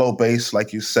 Buffalo-based,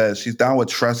 like you said. She's down with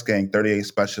Trust Gang, 38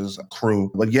 Special's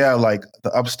crew. But yeah, like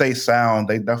the upstate sound,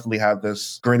 they definitely have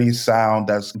this gritty sound,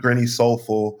 that's gritty,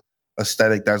 soulful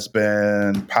aesthetic that's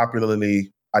been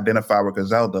popularly identified with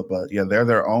Griselda, but yeah, they're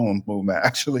their own movement,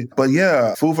 actually. But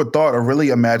yeah, Food for Thought, a really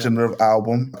imaginative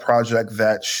album, a project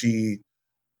that she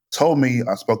told me,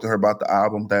 I spoke to her about the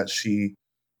album, that she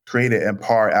created in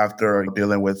part after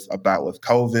dealing with a bout with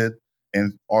COVID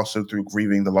and also through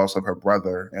grieving the loss of her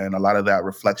brother. And a lot of that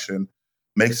reflection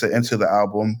makes it into the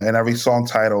album. And every song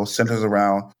title centers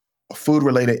around a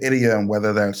food-related idiom,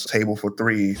 whether that's table for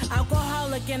 3.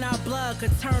 Alcoholic in our blood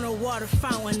could turn a water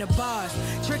fountain to bars.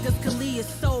 Triggers Kalia's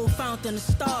soul fountain of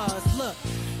stars. Look,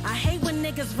 I hate when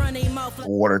niggas run their mouth.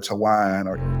 Water to wine.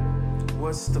 Or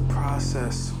what's the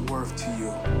process worth to you?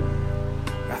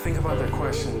 I think about that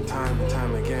question time and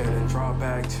time again and draw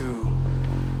back to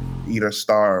Eat or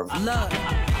Starve. Look,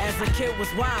 as a kid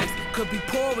was wise, could be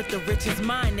poor with the richest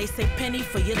mind. They say penny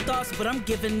for your thoughts, but I'm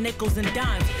giving nickels and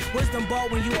dimes. Wisdom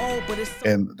bought when you old, but it's so.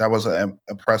 And that was an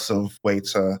impressive way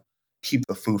to keep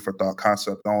the Food for Thought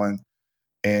concept going.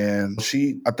 And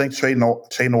I think Che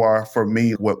Noir, for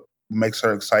me, what makes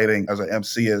her exciting as an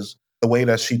MC is the way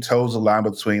that she toes the line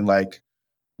between like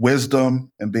wisdom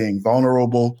and being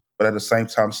vulnerable, but at the same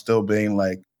time still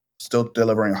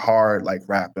delivering hard like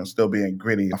rap and still being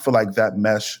gritty. I feel like that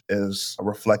mesh is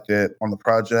reflected on the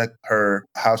project.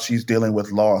 How she's dealing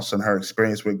with loss and her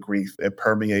experience with grief, it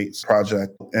permeates the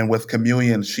project. And with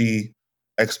Communion, she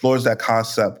explores that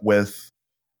concept with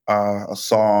a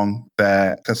song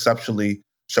that conceptually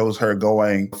shows her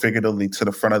going figuratively to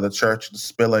the front of the church,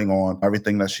 spilling on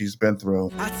everything that she's been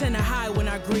through. I tend to hide when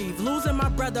I grieve. Losing my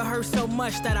brother hurts so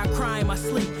much that I cry in my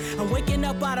sleep. I'm waking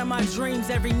up out of my dreams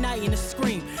every night in a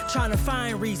scream, trying to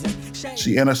find reasons.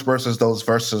 She intersperses those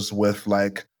verses with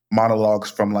like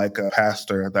monologues from like a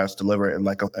pastor that's delivered in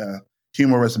like a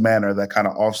humorous manner that kind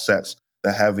of offsets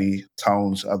the heavy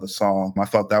tones of the song. I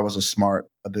thought that was a smart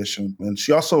addition. And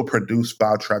she also produced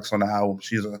 5 tracks on the album.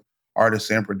 She's an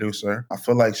artist and producer. I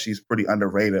feel like she's pretty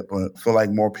underrated, but I feel like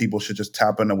more people should just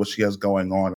tap into what she has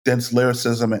going on. Dense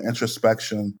lyricism and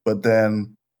introspection, but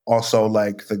then also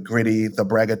like the gritty, the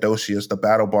braggadocious, the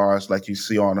battle bars like you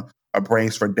see on A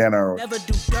Brains for Dinner. Never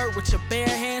do dirt with your bare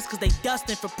hands because they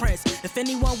dusting for prints. If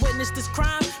anyone witnessed this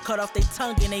crime, cut off their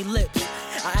tongue and their lips.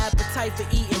 Our appetite for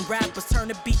eating rappers turn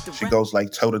to beat the She goes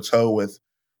like toe to toe with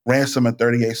Ransom and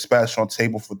 38 Special on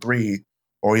Table for 3,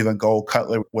 or even Gold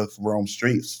Cutler with Rome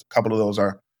Streets. A couple of those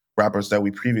are rappers that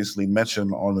we previously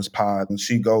mentioned on this pod, and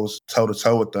she goes toe to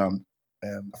toe with them.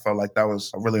 And I felt like that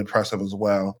was really impressive as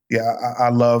well. Yeah, I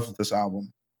love this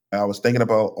album. I was thinking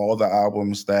about all the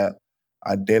albums that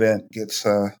I didn't get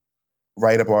to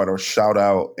write about or shout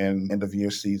out in end of year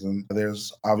season.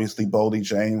 There's obviously Boldy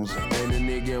James. Ain't a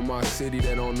nigga in my city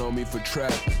that don't know me for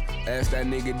trap. Ask that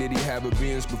nigga, did he have a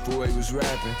Benz before he was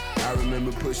rapping? I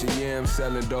remember pushing yams,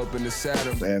 selling dope in the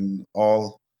saddle. And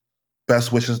all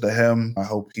best wishes to him. I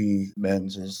hope he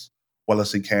mends as well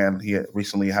as he can. He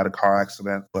recently had a car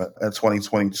accident, but in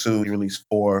 2022, he released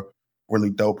 4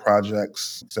 really dope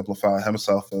projects, exemplifying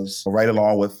himself as right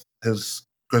along with his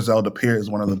Griselda peers,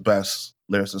 one of the best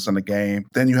lyricists in the game.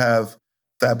 Then you have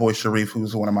Fatboy Sharif,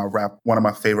 who's one of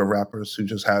my favorite rappers, who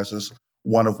just has this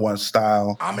one-of-one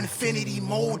style. I'm infinity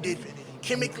molded,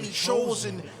 chemically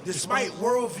chosen, despite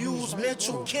worldviews,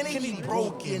 mental Kennedy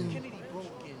broken,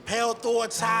 pale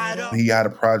thoughts tied up. He had a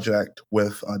project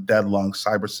with Dead Lung,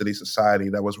 Cyber City Society,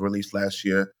 that was released last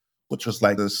year, which was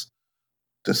like this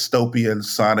dystopian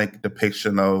sonic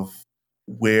depiction of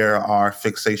where our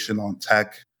fixation on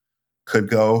tech could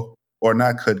go, or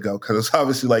not could go, because it's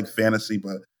obviously like fantasy,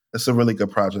 but it's a really good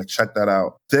project. Check that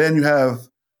out. Then you have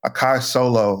Akai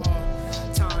Solo.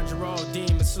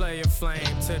 Slayer flame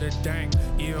to the dank,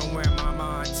 even when my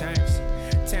mind tanks.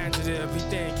 Tangitive, he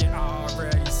think it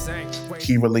already sank.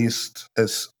 He released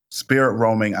his Spirit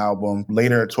Roaming album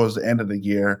later towards the end of the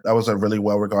year. That was a really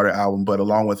well-regarded album, but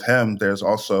along with him, there's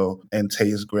also In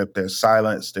Tay's Grip, there's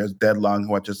Silence, there's Dead Lung,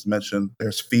 who I just mentioned,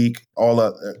 there's Feek, all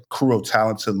a crew of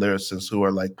talented lyricists who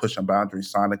are like pushing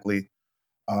boundaries sonically.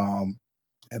 And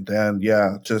then,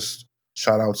 yeah, just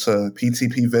shout out to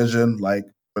PTP Vision, like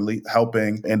really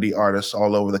helping indie artists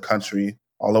all over the country,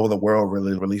 all over the world,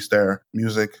 really release their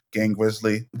music. Gang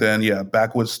Grizzly. Then, yeah,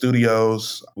 Backwoods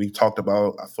Studios. We talked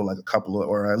about, I feel like a couple of,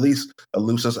 or at least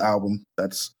Elusive's album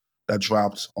that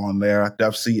dropped on there.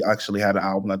 Def C actually had an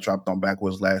album that dropped on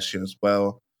Backwoods last year as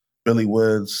well. Billy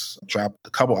Woods dropped a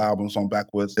couple albums on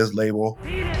Backwoods, his label.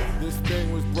 This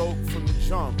thing was broke from the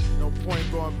jump. No point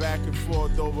going going back and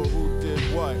forth over who did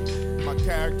what. My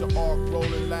character arc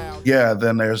rolling loud. Yeah,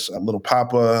 then there's a Little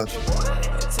Papa.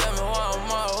 Tell me why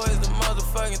I'm always the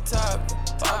motherfucking top.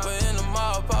 Papa in the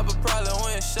mall, Papa probably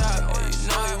went shot. Hey, you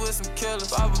know he with some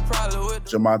killers, Papa probably with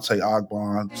Jamonte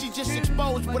Ogbon. She just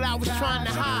exposed what I was trying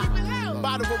to hide.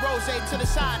 Bottle of rosé to the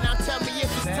side, now tell me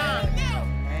if it's time.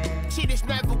 Cheaters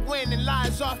never win and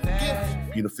lies are forgiven.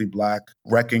 Beautifully Black,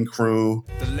 Wrecking Crew.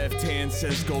 The left hand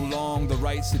says go long, the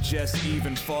right suggests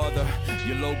even farther.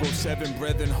 Your logo 7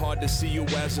 brethren, hard to see you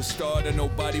as a starter.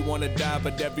 Nobody wanna die,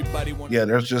 but everybody wanna... Yeah,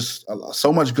 there's just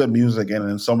so much good music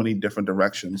in so many different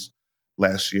directions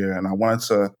last year. And I wanted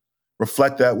to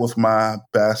reflect that with my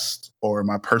best or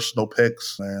my personal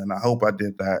picks. And I hope I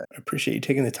did that. I appreciate you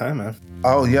taking the time, man.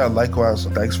 Oh, yeah, likewise.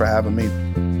 Thanks for having me.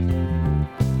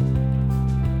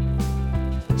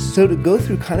 So to go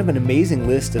through kind of an amazing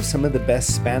list of some of the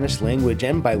best Spanish language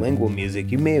and bilingual music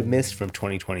you may have missed from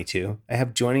 2022, I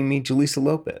have joining me Julissa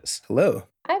Lopez. Hello.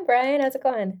 Hi, Brian. How's it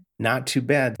going? Not too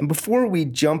bad. And before we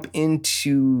jump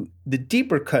into the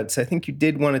deeper cuts, I think you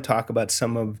did want to talk about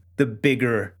some of the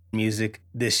bigger music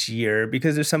this year,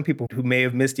 because there's some people who may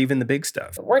have missed even the big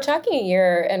stuff. We're talking a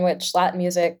year in which Latin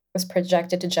music was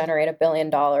projected to generate $1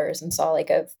 billion and saw like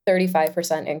a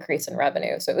 35% increase in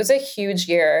revenue. So it was a huge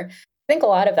year. I think a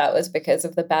lot of that was because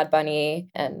of the Bad Bunny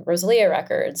and Rosalia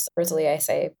records. Rosalia, I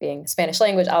say, being Spanish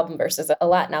language album versus a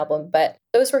Latin album, but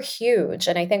those were huge.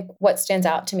 And I think what stands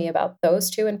out to me about those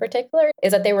two in particular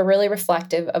is that they were really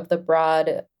reflective of the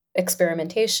broad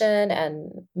experimentation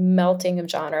and melting of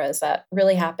genres that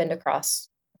really happened across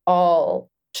all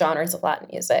genres of Latin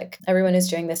music. Everyone is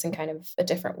doing this in kind of a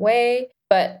different way.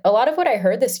 But a lot of what I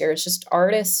heard this year is just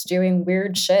artists doing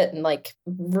weird shit and like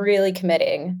really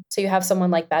committing. So you have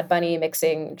someone like Bad Bunny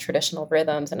mixing traditional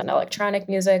rhythms and electronic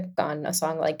music on a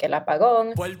song like El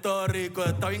Apagón. Puerto Rico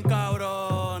está bien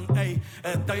cabrón, ey,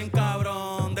 está bien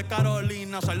cabrón. De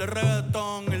Carolina sale el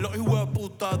reggaetón y los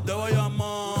hijueputas de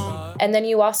Bayamón. And then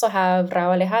you also have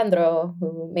Rauw Alejandro,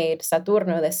 who made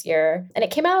Saturno this year. And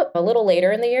it came out a little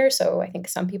later in the year, so I think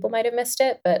some people might have missed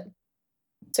it, but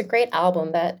it's a great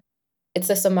album that it's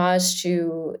this homage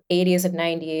to 80s and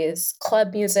 90s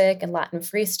club music and Latin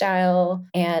freestyle.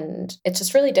 And it's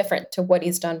just really different to what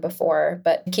he's done before,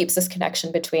 but keeps this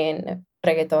connection between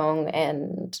reggaeton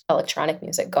and electronic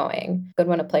music going. Good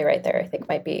one to play right there, I think,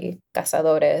 might be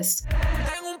Cazadores.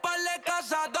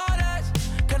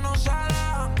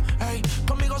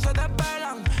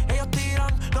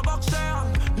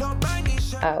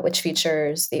 Which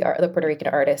features the Puerto Rican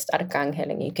artist Arcángel,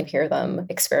 and you can hear them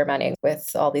experimenting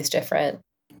with all these different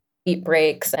beat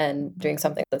breaks and doing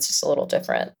something that's just a little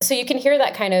different. So you can hear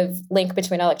that kind of link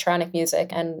between electronic music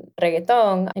and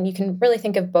reggaeton, and you can really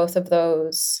think of both of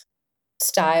those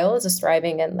styles as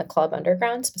thriving in the club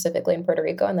underground, specifically in Puerto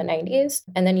Rico in the 90s.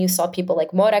 And then you saw people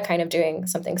like Mora kind of doing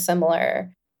something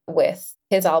similar with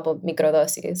his album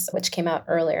Microdosis, which came out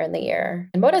earlier in the year.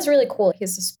 And Mora's really cool.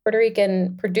 He's this Puerto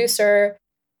Rican producer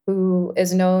who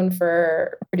is known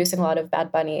for producing a lot of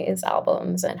Bad Bunny's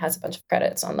albums and has a bunch of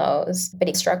credits on those. But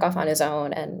he struck off on his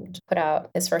own and put out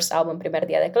his first album, Primer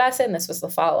Día de Clase, and this was the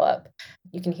follow-up.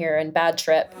 You can hear in Bad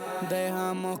Trip.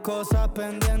 Dejamos cosas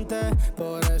pendientes,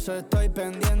 por eso estoy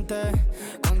pendiente.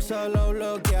 Con solo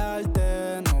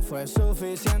bloquearte no fue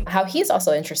suficiente. How he's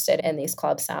also interested in these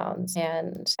club sounds.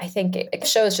 And I think it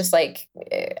shows just like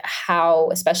how,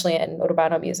 especially in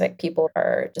urbano music, people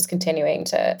are just continuing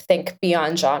to think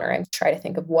beyond genre and try to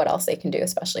think of what else they can do,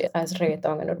 especially as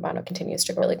reggaeton and urbano continues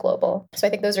to go really global. So I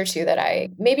think those are two that I,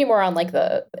 maybe more on like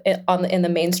in the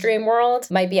mainstream world,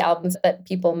 might be albums that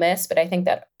people miss, but I think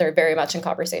that they're very much in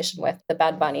conversation with the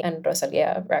Bad Bunny and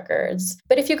Rosalia records.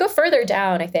 But if you go further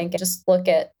down, I think just look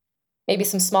at maybe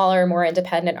some smaller, more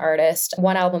independent artists.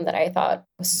 One album that I thought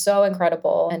was so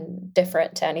incredible and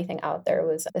different to anything out there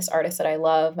was this artist that I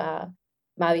love,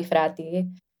 Mavi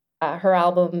Frati. Her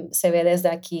album Se Ve Desde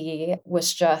Aquí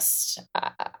was just,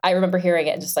 I remember hearing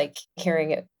it and just like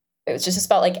hearing it. It was just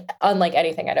felt like unlike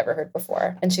anything I'd ever heard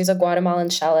before. And she's a Guatemalan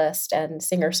cellist and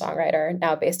singer-songwriter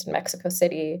now based in Mexico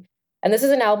City. And this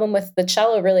is an album with the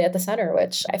cello really at the center,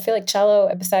 which I feel like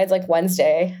cello, besides like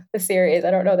Wednesday, the series, I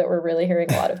don't know that we're really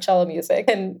hearing a lot of cello music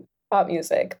and pop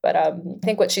music. But I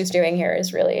think what she's doing here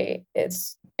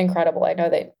is incredible. I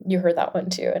know that you heard that one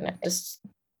too. And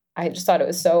I just thought it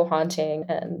was so haunting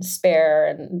and spare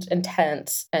and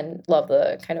intense, and love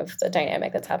the kind of the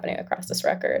dynamic that's happening across this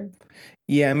record.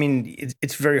 Yeah, I mean,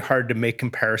 it's very hard to make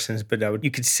comparisons, but you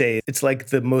could say it's like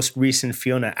the most recent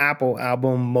Fiona Apple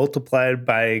album multiplied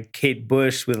by Kate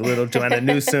Bush with a little Joanna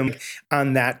Newsom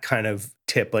on that kind of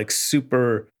tip, like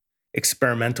super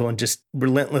experimental and just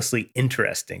relentlessly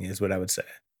interesting is what I would say.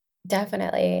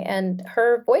 Definitely. And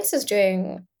her voice is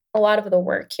doing a lot of the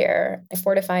work here,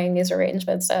 fortifying these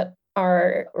arrangements that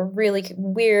are really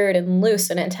weird and loose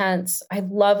and intense. I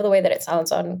love the way that it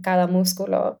sounds on Cada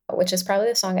Músculo, which is probably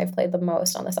the song I've played the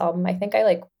most on this album. I think I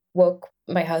like woke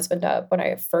my husband up when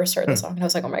I first heard the song. And I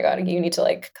was like, oh my God, you need to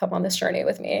like come on this journey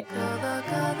with me.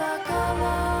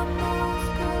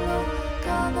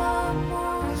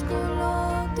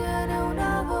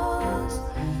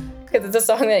 Because it's a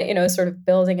song that, you know, is sort of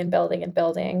building and building and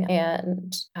building.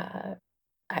 And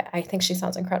I think she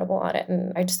sounds incredible on it.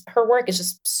 And her work is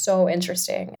just so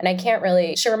interesting. And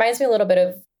she reminds me a little bit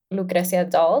of Lucrecia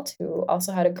Dalt, who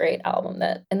also had a great album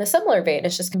that, in the similar vein,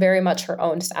 is just very much her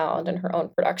own sound and her own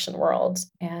production world.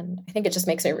 And I think it just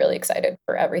makes me really excited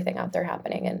for everything out there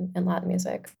happening in Latin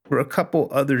music. There were a couple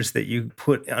others that you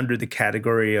put under the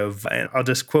category of, and I'll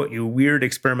just quote you, weird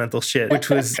experimental shit, which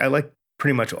was, I like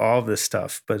pretty much all of this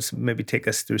stuff, but maybe take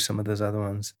us through some of those other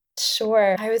ones.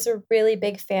 Sure. I was a really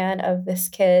big fan of this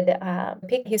kid.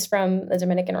 He's from the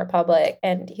Dominican Republic,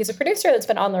 and he's a producer that's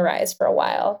been on the rise for a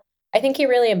while. I think he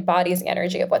really embodies the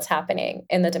energy of what's happening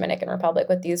in the Dominican Republic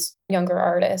with these younger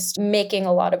artists making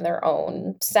a lot of their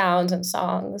own sounds and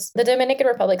songs. The Dominican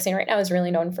Republic scene right now is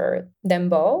really known for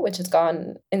dembow, which has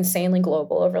gone insanely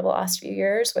global over the last few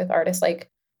years with artists like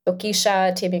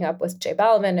Tokischa teaming up with J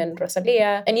Balvin and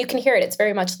Rosalia. And you can hear it. It's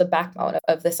very much the backbone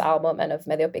of this album and of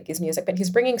Medio Piquis' music, but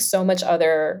he's bringing so much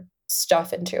other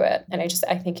stuff into it. And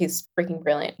I think he's freaking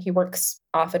brilliant. He works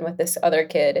often with this other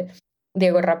kid,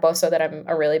 Diego Raposo, that I'm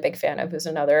a really big fan of, who's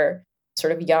another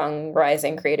sort of young,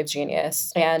 rising creative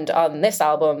genius. And on this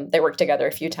album, they worked together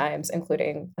a few times,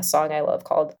 including a song I love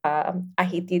called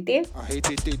Ahititi.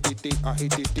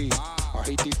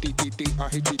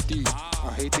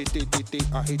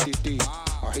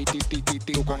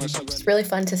 It's really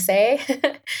fun to say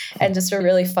and just a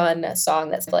really fun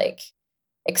song that's like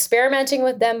experimenting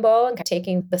with dembow and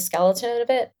taking the skeleton of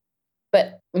it,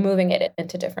 but moving it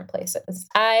into different places.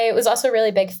 I was also a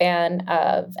really big fan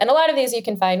of, and a lot of these you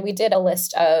can find, we did a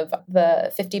list of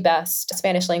the 50 best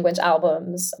Spanish language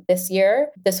albums this year.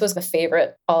 This was a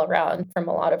favorite all around from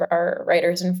a lot of our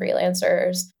writers and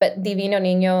freelancers. But Divino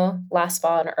Niño, Last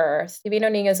Spa on Earth. Divino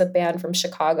Niño is a band from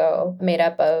Chicago made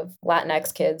up of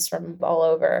Latinx kids from all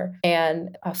over,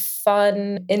 and a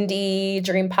fun indie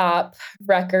dream pop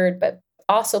record, but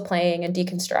also playing and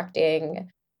deconstructing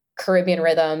Caribbean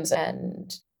rhythms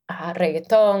and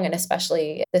reggaeton, and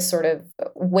especially this sort of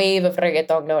wave of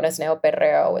reggaeton known as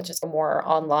neo-perreo, which is more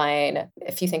online.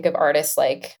 If you think of artists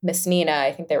like Miss Nina,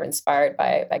 I think they were inspired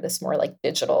by this more like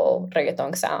digital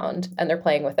reggaeton sound, and they're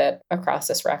playing with it across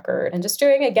this record and just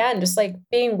doing, again, just like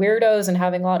being weirdos and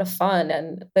having a lot of fun.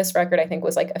 And this record, I think,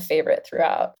 was like a favorite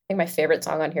throughout. I think my favorite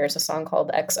song on here is a song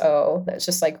called XO that's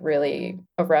just like really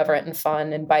irreverent and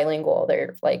fun and bilingual.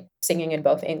 They're like singing in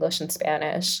both English and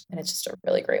Spanish, and it's just a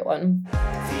really great one.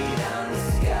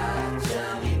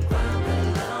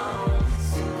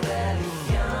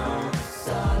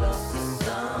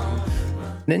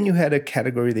 Then you had a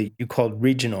category that you called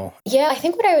regional. Yeah, I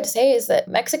think what I would say is that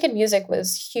Mexican music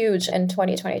was huge in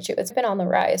 2022. It's been on the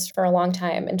rise for a long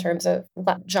time in terms of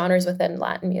genres within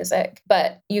Latin music,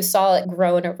 but you saw it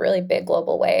grow in a really big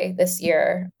global way this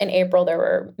year. In April, there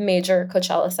were major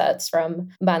Coachella sets from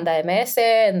Banda MS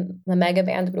and the mega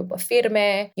band Grupo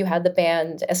Firme. You had the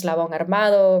band Eslabón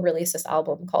Armado release this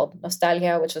album called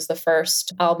Nostalgia, which was the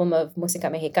first album of música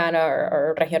mexicana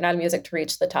or regional music to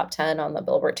reach the top 10 on the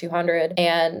Billboard 200.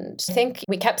 And I think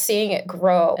we kept seeing it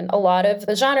grow. And a lot of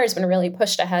the genre has been really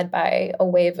pushed ahead by a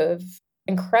wave of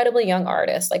incredibly young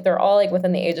artists. Like they're all like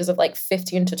within the ages of like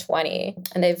 15 to 20.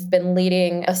 And they've been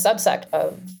leading a subsect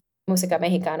of música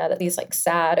mexicana, that these like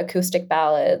sad acoustic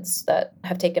ballads that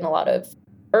have taken a lot of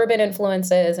urban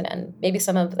influences and maybe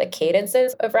some of the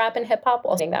cadences of rap and hip hop,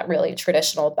 while seeing that really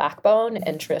traditional backbone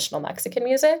in traditional Mexican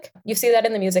music. You see that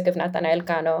in the music of Natanael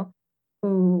Cano,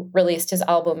 who released his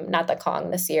album Nata Kong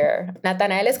this year.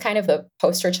 Natanael is kind of the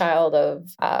poster child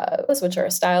of which are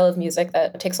a style of music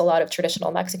that takes a lot of traditional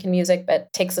Mexican music,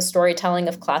 but takes the storytelling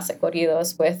of classic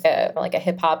corridos with a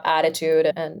hip-hop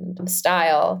attitude and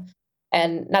style.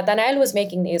 And Natanael was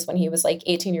making these when he was like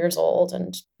 18 years old,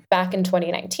 and back in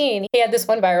 2019, he had this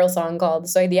one viral song called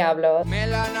Soy Diablo. Me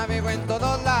la navego en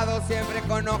todos lados. lado, siempre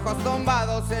con ojos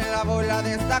tumbados, en la bola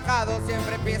destacado,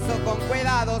 siempre pienso con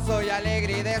cuidado, soy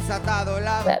alegre y desatado.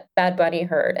 That Bad Bunny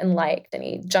heard and liked, and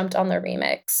he jumped on the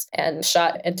remix and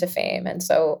shot into fame. And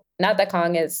so now that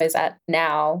Kong is at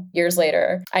now, years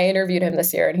later, I interviewed him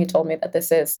this year and he told me that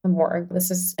this is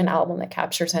an album that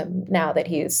captures him now that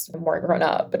he's more grown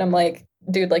up. And I'm like,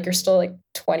 dude, like you're still like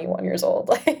 21 years old.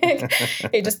 Like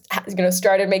he just,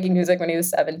 started making music when he was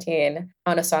 17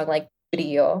 on a song like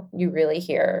Brillo. You really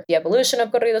hear the evolution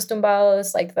of corridos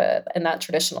tumbados, and that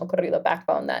traditional corrido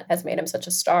backbone that has made him such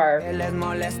a star.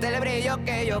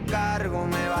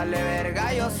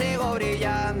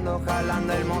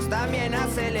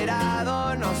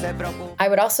 I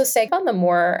would also say on the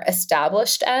more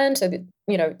established end, so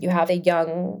you have a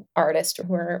young artist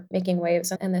who are making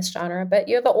waves in this genre, but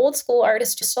you have the old school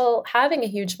artists still having a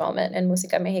huge moment in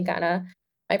Música Mexicana.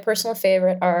 My personal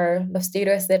favorite are Los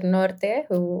Tigres del Norte,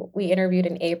 who we interviewed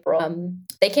in April.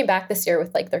 They came back this year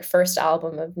with their first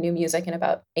album of new music in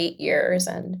about 8 years.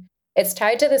 And it's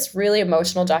tied to this really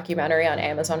emotional documentary on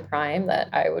Amazon Prime that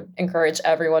I would encourage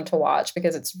everyone to watch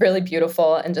because it's really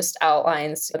beautiful and just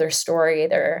outlines their story.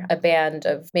 They're a band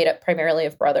made up primarily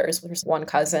of brothers. There's one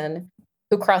cousin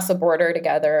who crossed the border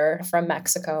together from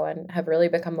Mexico and have really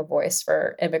become a voice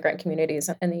for immigrant communities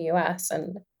in the U.S.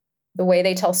 And the way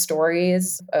they tell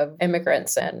stories of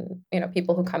immigrants and,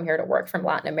 people who come here to work from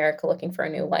Latin America looking for a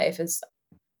new life is,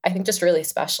 I think, just really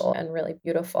special and really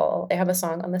beautiful. They have a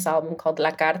song on this album called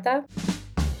La Carta.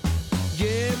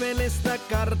 Llévele esta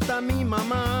carta a mi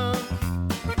mamá.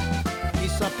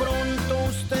 Quizá pronto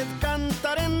usted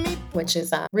cantará en mi. Which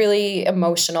is really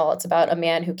emotional. It's about a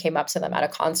man who came up to them at a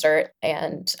concert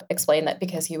and explained that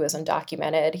because he was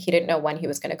undocumented, he didn't know when he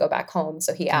was going to go back home.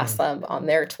 So he asked them on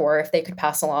their tour if they could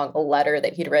pass along a letter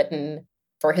that he'd written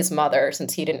for his mother,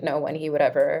 since he didn't know when he would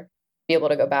ever be able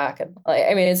to go back. And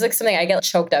it's something I get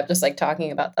choked up just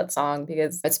talking about that song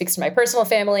because it speaks to my personal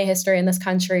family history in this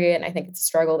country. And I think it's a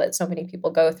struggle that so many people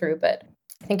go through. But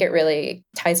I think it really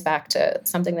ties back to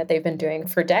something that they've been doing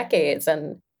for decades,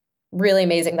 and really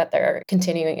amazing that they're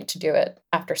continuing to do it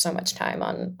after so much time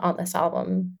on this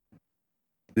album.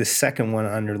 The second one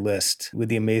on your list with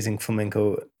the amazing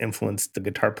flamenco influenced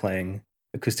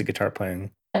acoustic guitar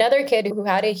playing. Another kid who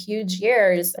had a huge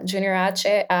year is Junior H.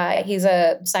 He's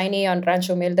a signee on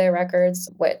Rancho Humilde Records,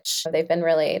 which they've been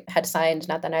had signed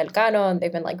Natanael Cano, and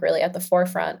they've been really at the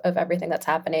forefront of everything that's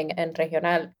happening in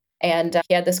Regional. And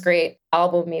he had this great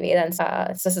album, maybe. Then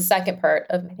it's just the second part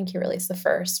of, I think he released the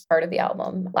first part of the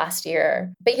album last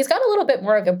year. But he's got a little bit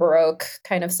more of a Baroque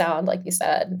kind of sound, like you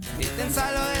said.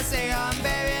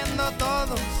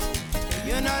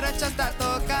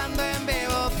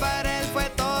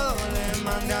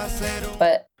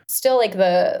 But still,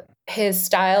 his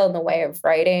style and the way of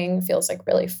writing feels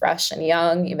really fresh and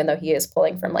young, even though he is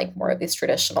pulling from more of these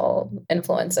traditional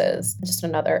influences. Just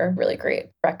another really great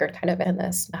record kind of in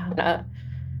this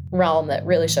realm that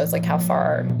really shows how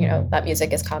far, that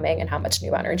music is coming and how much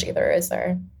new energy there is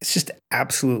there. It's just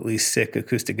absolutely sick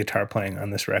acoustic guitar playing on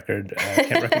this record. I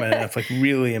can't recommend it enough.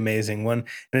 Really amazing one.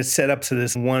 And it's set up so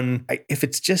this one, if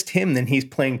it's just him, then he's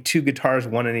playing two guitars,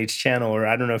 one in each channel, or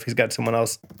I don't know if he's got someone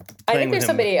else playing I think there's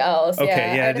somebody else.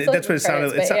 Okay, yeah, that's what it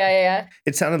sounded like. Yeah.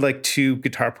 It sounded like two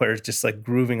guitar players just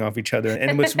grooving off each other.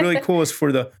 And what's really cool is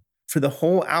for the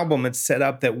whole album, it's set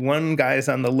up that one guy is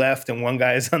on the left and one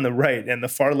guy is on the right, and the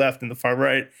far left and the far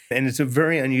right. And it's a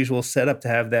very unusual setup to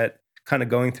have that kind of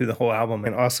going through the whole album.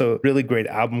 And also really great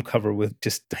album cover with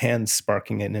just hands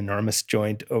sparking an enormous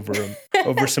joint over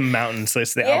some mountains. So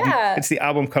it's the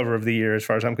album cover of the year as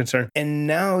far as I'm concerned. And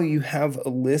now you have a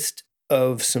list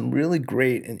of some really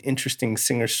great and interesting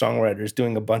singer-songwriters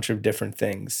doing a bunch of different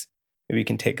things. Maybe you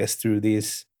can take us through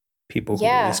these people who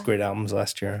released great albums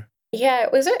last year. Yeah,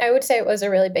 I would say it was a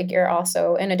really big year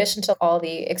also. In addition to all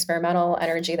the experimental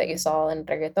energy that you saw in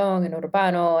reggaeton and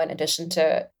urbano, in addition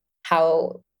to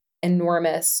how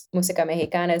enormous Música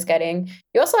Mexicana is getting,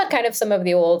 you also had kind of some of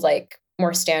the old,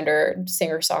 more standard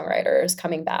singer-songwriters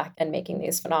coming back and making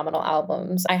these phenomenal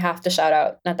albums. I have to shout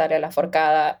out Natalia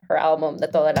Lafourcade. Her album, De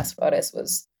Todas las Flores,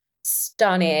 was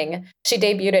stunning. She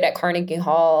debuted at Carnegie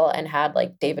Hall and had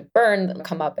David Byrne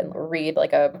come up and read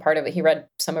a part of it. He read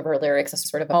some of her lyrics as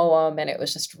sort of a poem, and it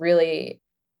was just really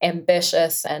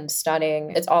ambitious and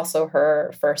stunning. It's also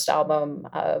her first album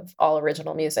of all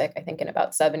original music, I think in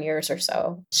about 7 years or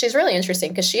so. She's really interesting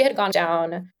because she had gone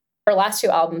down, her last two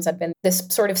albums had been this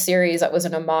sort of series that was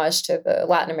an homage to the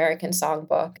Latin American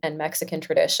songbook and Mexican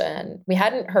tradition. We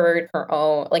hadn't heard her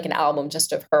own, an album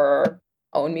just of her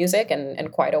own music in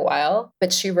quite a while,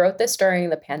 but she wrote this during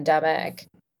the pandemic.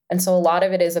 And so a lot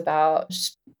of it is about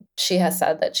she has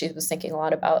said that she was thinking a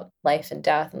lot about life and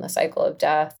death and the cycle of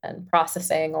death and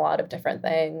processing a lot of different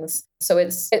things. So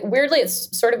weirdly,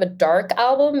 it's sort of a dark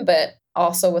album, but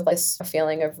also with this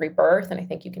feeling of rebirth. And I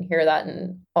think you can hear that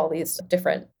in all these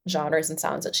different genres and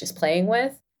sounds that she's playing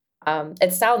with.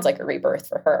 It sounds like a rebirth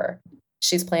for her.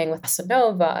 She's playing with bossa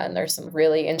nova, and there's some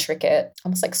really intricate,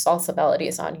 almost like salsa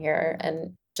melodies on here,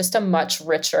 and just a much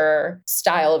richer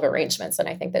style of arrangements than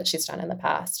I think that she's done in the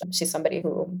past. She's somebody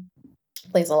who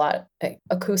plays a lot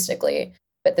acoustically,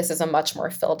 but this is a much more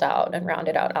filled out and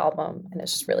rounded out album, and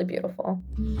it's just really beautiful.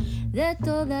 De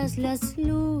todas las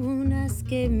lunas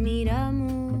que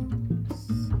miramos.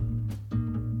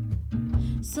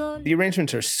 The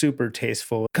arrangements are super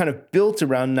tasteful, kind of built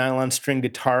around nylon string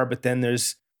guitar, but then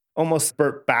there's almost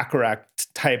Burt Bacharach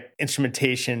type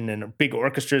instrumentation and big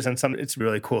orchestras and some. It's a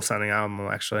really cool sounding album,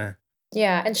 actually.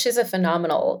 Yeah, and she's a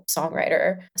phenomenal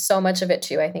songwriter. So much of it,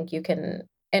 too, I think you can,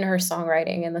 in her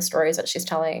songwriting and the stories that she's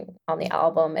telling on the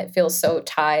album, it feels so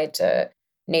tied to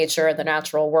nature and the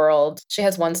natural world. She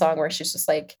has one song where she's just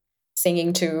like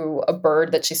singing to a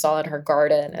bird that she saw in her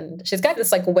garden. And she's got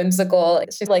this like whimsical,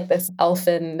 she's like this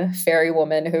elfin fairy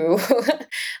woman who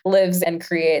lives and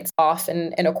creates off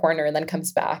in a corner and then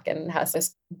comes back and has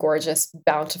this gorgeous,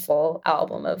 bountiful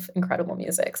album of incredible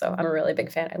music. So I'm a really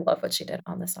big fan. I love what she did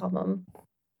on this album.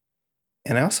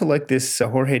 And I also like this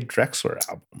Jorge Drexler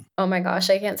album. Oh my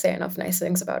gosh, I can't say enough nice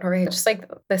things about Jorge. Just like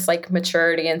this like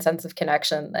maturity and sense of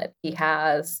connection that he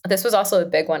has. This was also a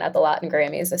big one at the Latin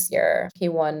Grammys this year. He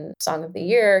won Song of the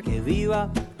Year. Que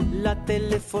viva la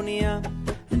telefonía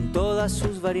en todas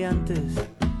sus variantes.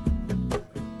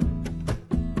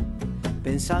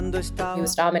 He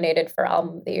was nominated for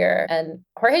Album of the Year. And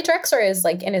Jorge Drexler is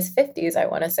like in his 50s, I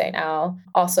want to say now,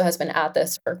 also has been at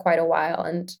this for quite a while.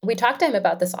 And we talked to him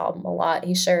about this album a lot.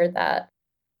 He shared that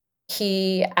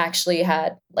he actually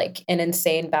had like an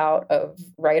insane bout of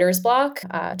writer's block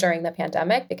during the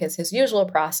pandemic, because his usual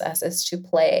process is to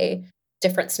play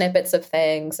different snippets of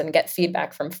things and get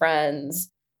feedback from friends.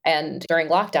 And during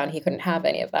lockdown, he couldn't have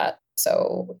any of that.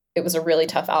 So it was a really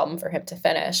tough album for him to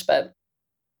finish. But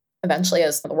eventually,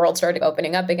 as the world started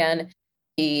opening up again,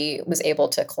 he was able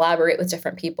to collaborate with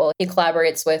different people. He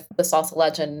collaborates with the salsa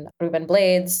legend Ruben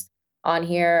Blades on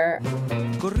here.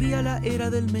 Corría la era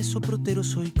del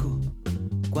mesoproterozoico,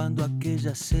 cuando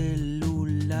aquella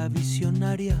célula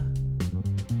visionaria.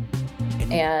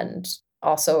 And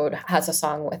also has a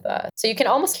song with us. So you can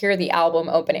almost hear the album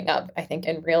opening up, I think,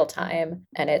 in real time.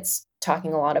 And it's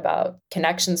talking a lot about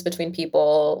connections between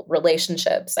people,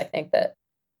 relationships. I think that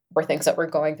were things that were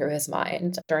going through his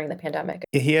mind during the pandemic.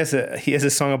 He has a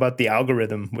song about the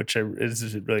algorithm, which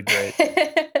is really great.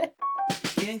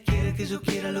 ¿Quién quiere que yo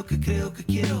quiera lo que creo que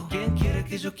quiero? ¿Quién quiere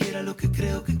que yo quiera lo que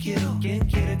creo que quiero? ¿Quién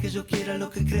quiere que yo quiera lo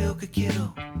que creo que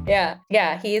quiero?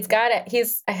 Yeah, he's got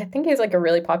it. I think he's like a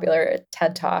really popular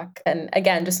TED Talk. And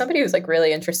again, just somebody who's like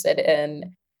really interested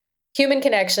in human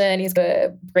connection. He's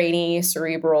a brainy,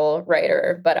 cerebral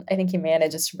writer, but I think he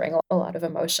manages to bring a lot of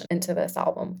emotion into this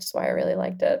album, which is why I really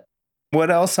liked it.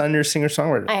 What else on your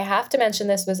singer-songwriter? I have to mention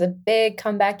this was a big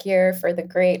comeback year for the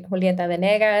great Julieta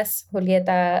Venegas.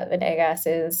 Julieta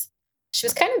Venegas she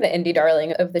was kind of the indie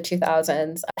darling of the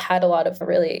 2000s, had a lot of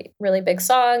really, really big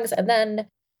songs, and then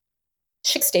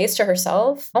she stays to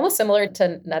herself, almost similar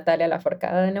to Natalia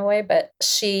Lafourcade in a way, but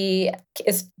she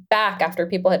is back after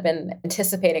people had been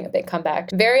anticipating a big comeback.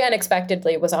 Very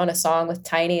unexpectedly was on a song with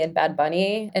Tiny and Bad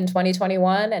Bunny in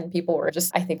 2021, and people were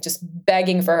just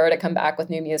begging for her to come back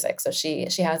with new music. So she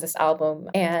has this album,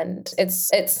 and it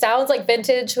sounds like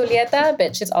vintage Julieta,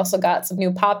 but she's also got some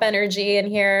new pop energy in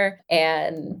here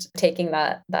and taking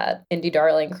that indie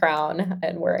darling crown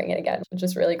and wearing it again, which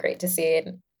is really great to see.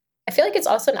 And I feel like it's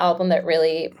also an album that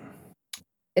really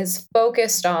is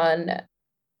focused on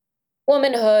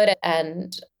womanhood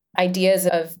and ideas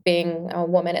of being a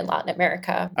woman in Latin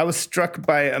America. I was struck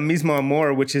by A Mismo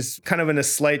Amor, which is kind of in a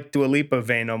slight Dua Lipa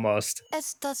vein almost.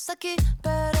 Estás aquí,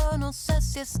 pero no sé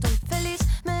si estoy feliz.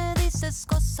 Me dices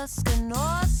cosas que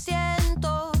no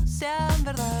siento sean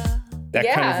verdad.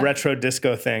 That kind of retro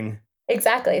disco thing.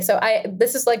 Exactly. So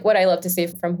this is like what I love to see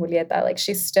from Julieta. Like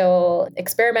she's still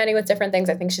experimenting with different things.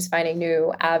 I think she's finding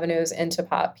new avenues into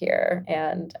pop here.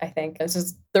 And I think this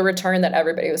is the return that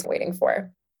everybody was waiting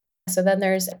for. So then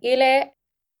there's Ile.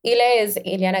 Ile is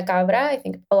Ileana Cabra. I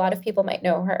think a lot of people might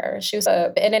know her. She was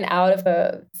in and out of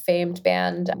a famed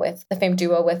band with the famed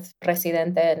duo with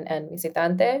Residente and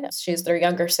Visitante. She's their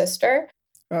younger sister.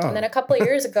 Oh. And then a couple of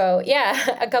years ago,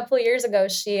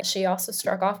 she also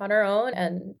struck off on her own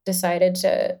and decided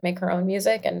to make her own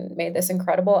music and made this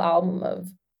incredible album of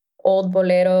old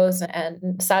boleros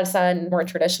and salsa and more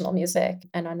traditional music.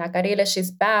 And on Nacarile,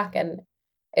 she's back, and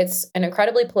it's an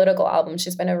incredibly political album.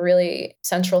 She's been a really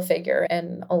central figure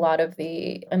in a lot of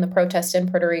the protests in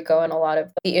Puerto Rico and a lot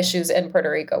of the issues in Puerto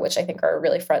Rico, which I think are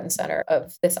really front and center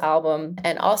of this album.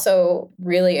 And also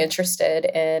really interested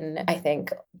in, I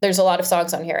think, there's a lot of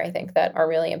songs on here, I think, that are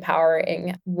really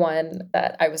empowering. One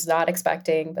that I was not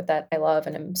expecting, but that I love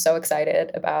and I'm so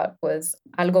excited about was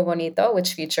Algo Bonito,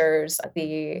 which features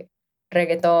the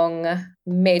reggaeton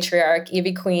matriarch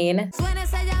Ivy Queen.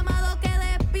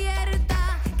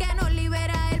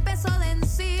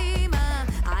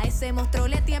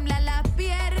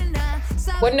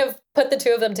 Wouldn't have put the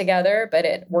two of them together, but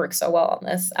it works so well on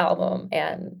this album.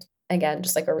 And again,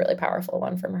 just like a really powerful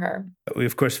one from her. We,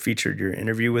 of course, featured your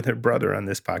interview with her brother on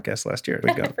this podcast last year.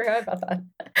 I forgot about that.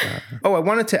 I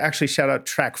wanted to actually shout out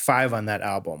track 5 on that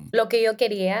album. Lo que yo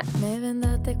quería. Me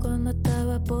vendaste cuando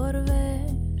estaba por ver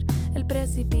el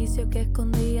precipicio que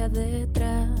escondía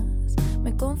detrás.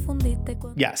 Me confundiste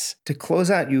cuando... Yes. To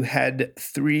close out, you had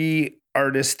 3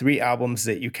 artists, 3 albums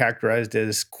that you characterized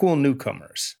as cool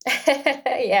newcomers.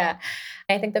 Yeah.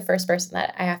 I think the first person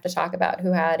that I have to talk about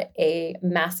who had a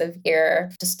massive year,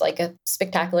 just like a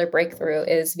spectacular breakthrough,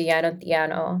 is Villano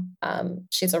Tiano.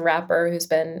 She's a rapper who's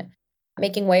been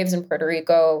making waves in Puerto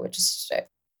Rico, which is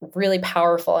really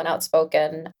powerful and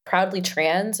outspoken, proudly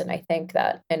trans. And I think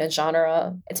that in a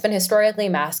genre, it's been historically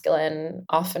masculine,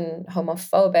 often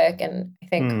homophobic. And I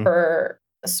think her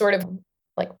sort of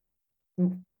like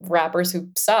rappers who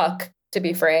suck, to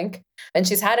be frank, and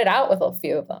she's had it out with a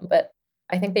few of them. But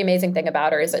I think the amazing thing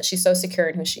about her is that she's so secure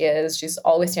in who she is. She's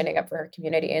always standing up for her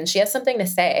community and she has something to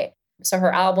say. So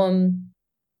her album,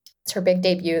 it's her big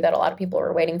debut that a lot of people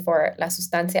were waiting for, La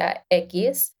Sustancia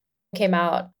X, came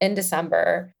out in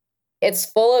December. It's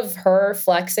full of her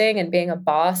flexing and being a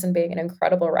boss and being an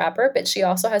incredible rapper, but she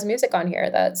also has music on here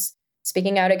that's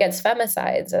speaking out against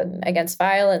femicides and against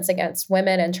violence against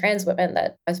women and trans women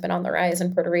that has been on the rise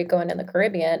in Puerto Rico and in the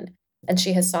Caribbean. And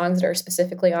she has songs that are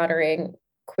specifically honoring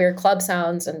queer club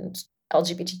sounds and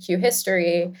LGBTQ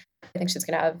history. I think she's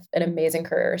going to have an amazing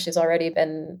career. She's already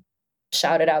been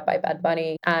shouted out by Bad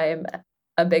Bunny. I'm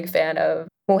a big fan of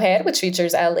Mujer, which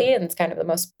features Ellie, and it's kind of the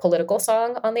most political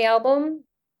song on the album.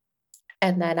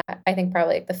 And then I think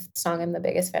probably the song I'm the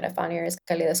biggest fan of on here is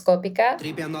Kaleidoscopica.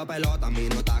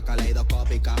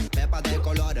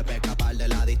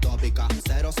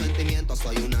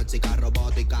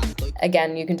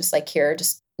 Again, you can just like hear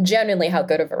just genuinely how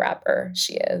good of a rapper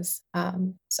she is.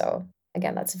 So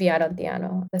again, that's Villano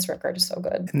Tiano. This record is so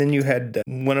good. And then you had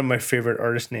one of my favorite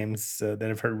artist names that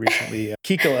I've heard recently,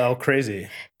 Kiko El Crazy.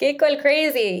 Kiko El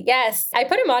Crazy, yes. I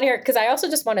put him on here because I also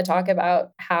just want to talk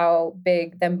about how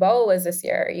big Dembow was this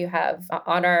year. You have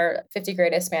on our 50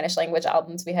 greatest Spanish language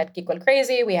albums, we had Kiko El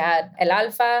Crazy, we had El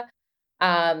Alfa.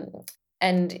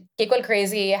 And Kiko El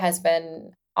Crazy has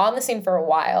been on the scene for a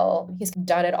while. He's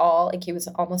done it all. Like he was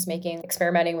almost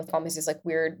experimenting with almost these like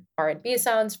weird R&B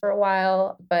sounds for a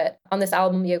while. But on this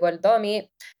album, Llegó el Domi,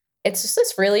 it's just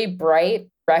this really bright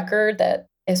record that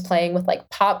is playing with like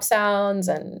pop sounds,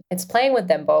 and it's playing with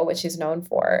Dembow, which he's known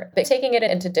for, but taking it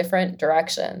into different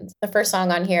directions. The first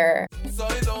song on here,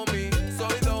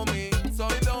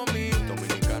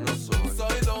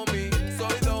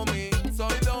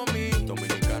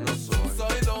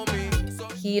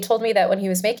 he told me that when he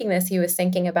was making this, he was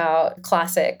thinking about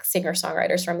classic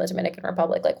singer-songwriters from the Dominican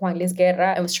Republic, like Juan Luis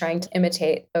Guerra, and was trying to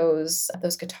imitate those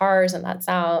guitars and that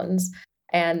sounds.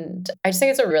 And I just think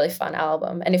it's a really fun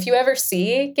album. And if you ever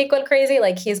see Kiko El Crazy,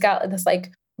 like he's got this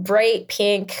like bright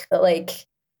pink like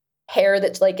hair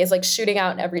that like is like shooting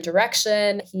out in every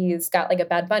direction. He's got like a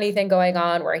Bad Bunny thing going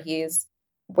on where he's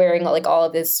wearing like all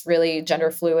of this really gender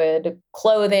fluid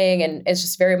clothing, and it's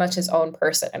just very much his own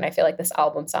person. And I feel like this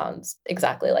album sounds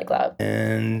exactly like that.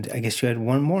 And I guess you had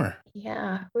one more.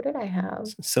 Yeah. Who did I have?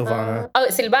 Silvana.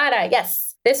 Silvana.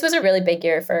 Yes. This was a really big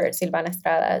year for Silvana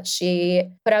Estrada. She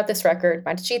put out this record,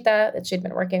 Marchita, that she'd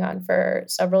been working on for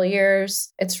several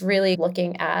years. It's really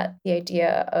looking at the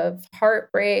idea of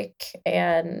heartbreak.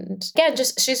 And again,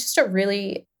 she's just a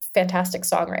really fantastic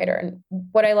songwriter. And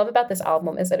what I love about this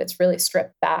album is that it's really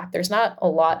stripped back. There's not a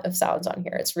lot of sounds on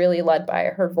here. It's really led by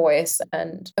her voice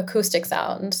and acoustic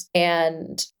sounds.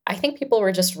 And I think people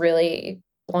were just really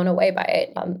blown away by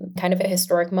it. Kind of a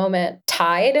historic moment,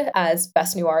 tied as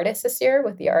Best New Artist this year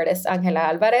with the artist Angela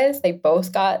Alvarez. They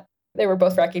were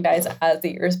both recognized as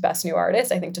the year's Best New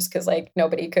Artist, I think just because like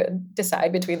nobody could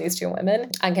decide between these two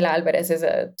women. Angela Alvarez is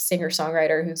a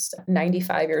singer-songwriter who's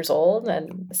 95 years old,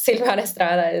 and Silvana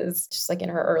Estrada is just like in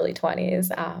her early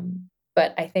 20s.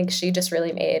 but I think she just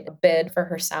really made a bid for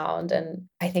her sound. And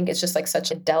I think it's just like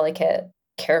such a delicate,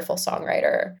 careful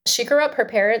songwriter. She grew up, her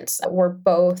parents were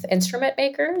both instrument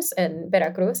makers in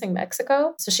Veracruz in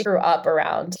Mexico. So she grew up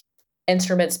around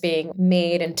instruments being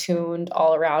made and tuned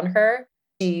all around her.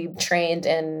 She trained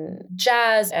in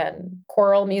jazz and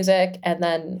choral music. And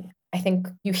then I think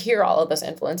you hear all of those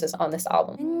influences on this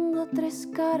album. Tengo tres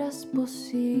caras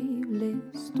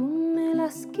posibles, tú me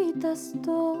las quitas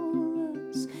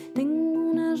todas.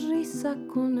 Tengo una risa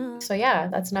con So yeah,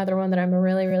 that's another one that I'm a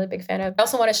really, really big fan of. I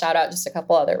also want to shout out just a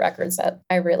couple other records that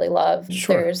I really love.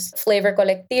 Sure. There's Flavor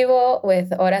Colectivo with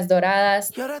Horas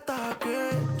Doradas.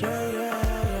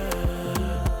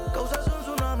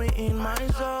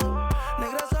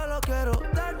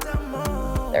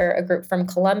 They're a group from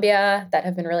Colombia that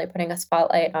have been really putting a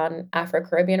spotlight on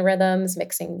Afro-Caribbean rhythms,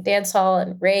 mixing dancehall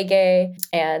and reggae,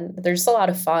 and they're just a lot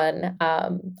of fun.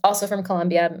 Also from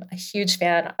Colombia, I'm a huge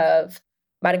fan of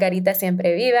Margarita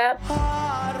Siempre Viva.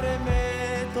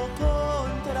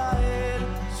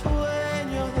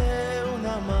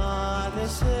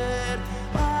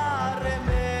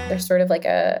 They're sort of like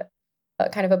a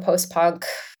kind of a post-punk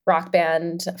rock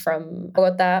band from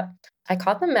Bogota. I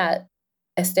caught them at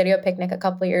a Stereo Picnic a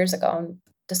couple of years ago and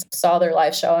just saw their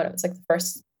live show, and it was like the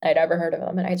first I'd ever heard of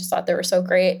them, and I just thought they were so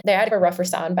great. They had a rougher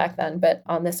sound back then, but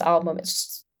on this album, it's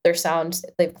just their sound,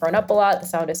 they've grown up a lot. The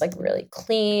sound is like really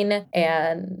clean,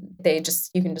 and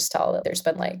you can just tell that there's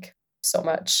been like so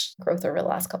much growth over the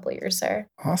last couple of years there.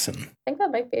 Awesome. I think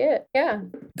that might be it. Yeah.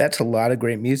 That's a lot of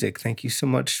great music. Thank you so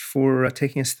much for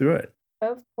taking us through it.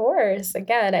 Of course.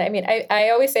 Again, I mean, I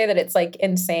always say that it's like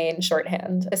insane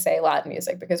shorthand to say Latin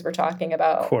music because we're talking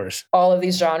about Of course. all of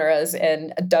these genres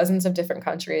in dozens of different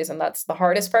countries. And that's the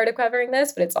hardest part of covering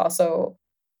this, but it's also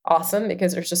awesome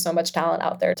because there's just so much talent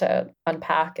out there to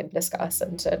unpack and discuss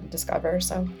and to discover.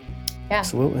 So yeah.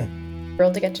 Absolutely.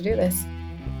 Thrilled to get to do this.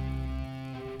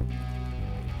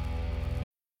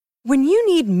 When you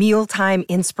need mealtime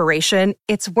inspiration,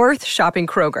 it's worth shopping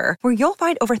Kroger, where you'll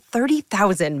find over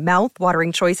 30,000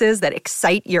 mouth-watering choices that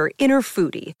excite your inner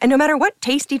foodie. And no matter what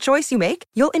tasty choice you make,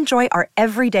 you'll enjoy our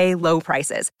everyday low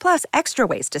prices, plus extra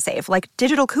ways to save, like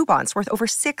digital coupons worth over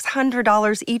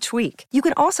 $600 each week. You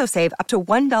can also save up to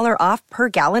 $1 off per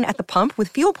gallon at the pump with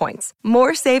fuel points.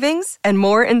 More savings and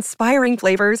more inspiring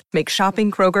flavors make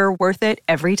shopping Kroger worth it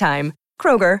every time.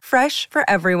 Kroger, fresh for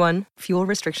everyone. Fuel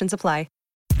restrictions apply.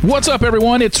 What's up,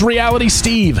 everyone? It's Reality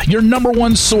Steve, your number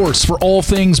one source for all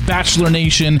things Bachelor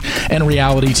Nation and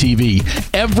reality TV.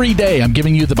 Every day, I'm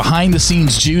giving you the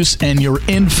behind-the-scenes juice and your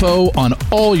info on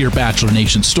all your Bachelor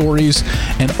Nation stories,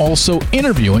 and also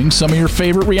interviewing some of your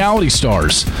favorite reality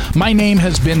stars. My name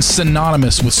has been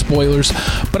synonymous with spoilers,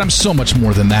 but I'm so much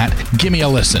more than that. Give me a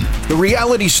listen. The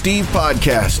Reality Steve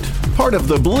Podcast, part of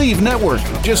the Believe Network.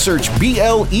 Just search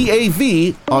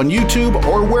BLEAV on YouTube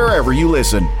or wherever you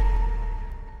listen.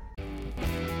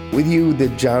 With you,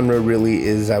 the genre really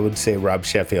is, I would say, Rob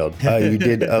Sheffield. You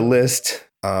did a list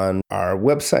on our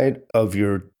website of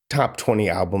your top 20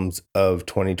 albums of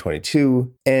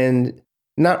 2022, and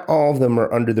not all of them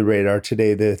are under the radar.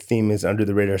 Today, the theme is under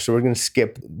the radar, so we're going to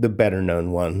skip the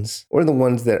better-known ones, or the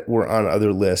ones that were on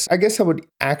other lists. I guess I would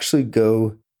actually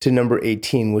go to number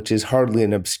 18, which is hardly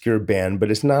an obscure band, but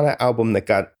it's not an album that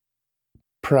got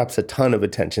perhaps a ton of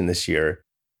attention this year.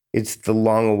 It's the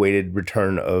long-awaited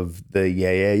return of the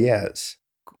Yeah Yeah Yeahs,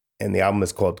 and the album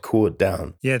is called Cool It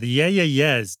Down. Yeah, the Yeah Yeah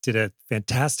Yeahs did a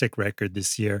fantastic record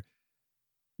this year.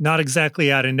 Not exactly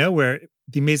out of nowhere.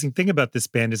 The amazing thing about this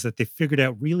band is that they figured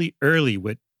out really early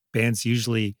what bands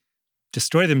usually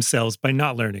destroy themselves by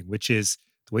not learning, which is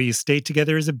the way you stay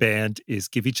together as a band is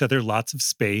give each other lots of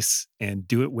space and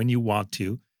do it when you want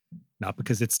to, not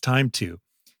because it's time to.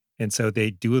 And so they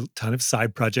do a ton of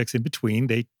side projects in between.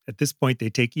 At this point,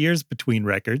 they take years between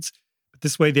records, but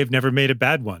this way they've never made a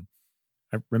bad one.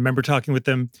 I remember talking with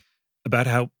them about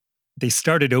how they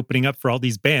started opening up for all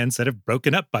these bands that have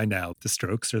broken up by now, the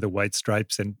Strokes or the White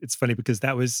Stripes. And it's funny because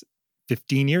that was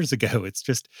 15 years ago. It's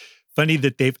just funny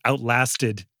that they've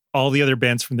outlasted all the other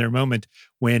bands from their moment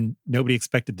when nobody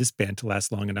expected this band to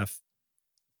last long enough,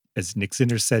 as Nick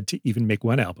Zinner said, to even make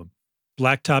one album.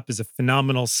 Blacktop is a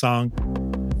phenomenal song.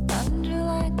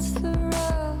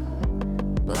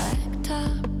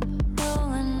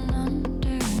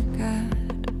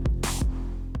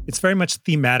 It's very much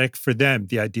thematic for them,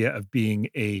 the idea of being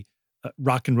a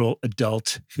rock and roll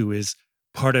adult who is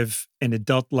part of an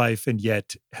adult life and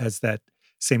yet has that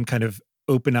same kind of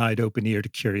open-eyed, open ear to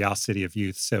curiosity of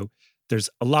youth. So there's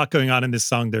a lot going on in this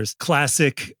song. There's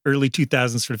classic early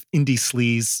 2000s sort of indie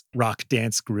sleaze rock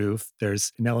dance groove.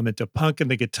 There's an element of punk in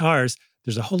the guitars,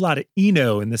 There's a whole lot of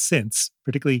Eno in the synths,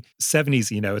 particularly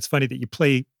 70s Eno. It's funny that you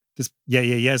play this Yeah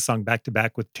Yeah Yeah song back to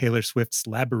back with Taylor Swift's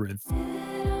Labyrinth.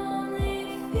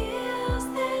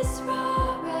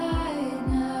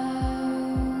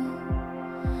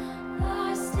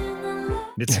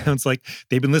 It sounds like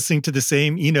they've been listening to the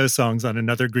same Eno songs on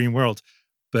Another Green World,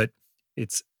 but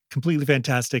it's completely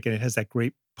fantastic. And it has that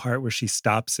great part where she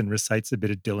stops and recites a bit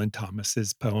of Dylan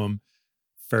Thomas's poem,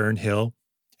 Fern Hill.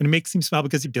 And it makes him smile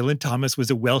because Dylan Thomas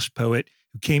was a Welsh poet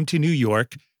who came to New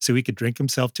York so he could drink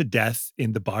himself to death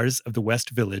in the bars of the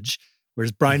West Village,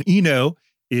 whereas Brian Eno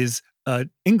is an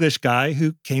English guy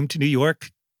who came to New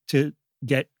York to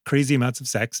get crazy amounts of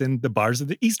sex in the bars of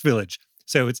the East Village.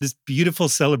 So it's this beautiful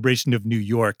celebration of New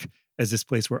York as this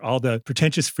place where all the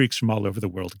pretentious freaks from all over the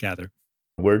world gather.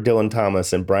 Where Dylan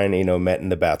Thomas and Brian Eno met in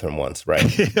the bathroom once,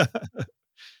 right? Yeah.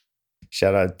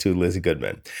 Shout out to Lizzie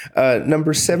Goodman.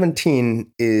 Number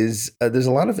 17 is, there's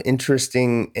a lot of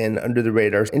interesting and under the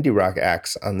radar indie rock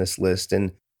acts on this list.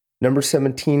 And number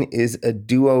 17 is a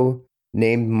duo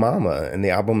named Mama, and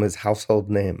the album is Household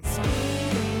Name.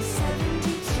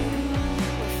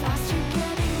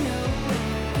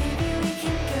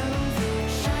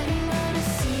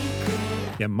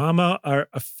 Yeah, Mama are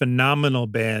a phenomenal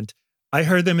band. I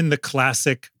heard them in the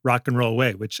classic rock and roll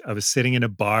way, which I was sitting in a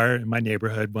bar in my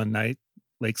neighborhood one night,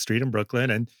 Lake Street in Brooklyn,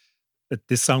 and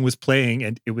this song was playing,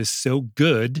 and it was so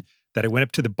good that I went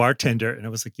up to the bartender and I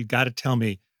was like, you got to tell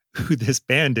me who this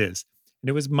band is. And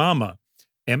it was Mama,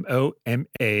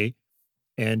 M-O-M-A,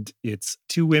 and it's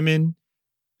two women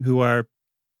who are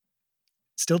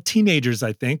still teenagers,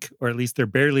 I think, or at least they're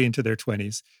barely into their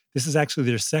 20s. This is actually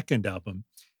their second album.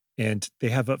 And they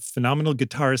have a phenomenal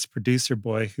guitarist producer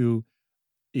boy who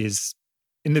is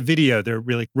in the video. They're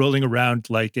really rolling around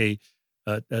like a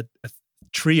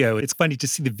trio. It's funny to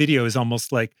see the video is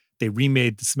almost like they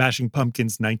remade the Smashing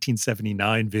Pumpkins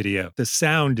 1979 video. The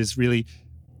sound is really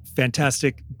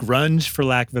fantastic grunge, for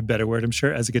lack of a better word. I'm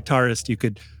sure as a guitarist, you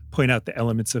could point out the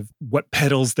elements of what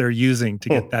pedals they're using to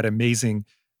get that amazing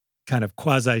kind of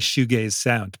quasi-shoegaze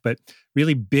sound, but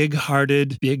really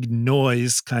big-hearted, big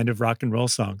noise kind of rock and roll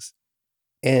songs.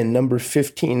 And number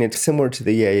 15, it's similar to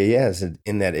the Yeah Yeah Yeahs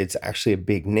in that it's actually a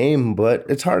big name, but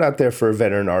it's hard out there for a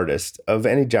veteran artist of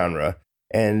any genre.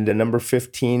 And number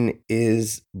 15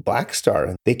 is Black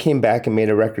Star. They came back and made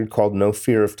a record called No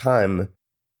Fear of Time.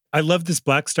 I love this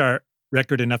Black Star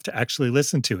record enough to actually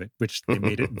listen to it, which they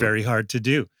made it very hard to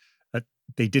do.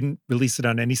 They didn't release it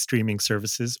on any streaming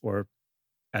services or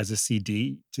as a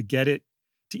CD. To get it,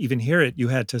 to even hear it, you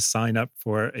had to sign up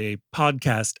for a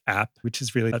podcast app, which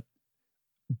is really a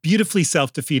beautifully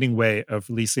self-defeating way of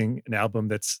releasing an album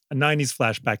that's a 90s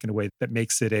flashback in a way that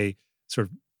makes it a sort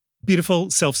of beautiful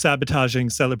self-sabotaging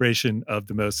celebration of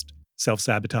the most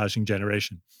self-sabotaging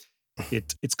generation.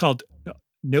 It's called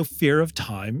No Fear of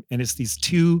Time, and it's these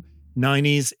two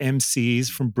 90s MCs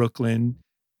from Brooklyn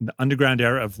in the underground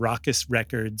era of Raucous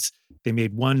Records. They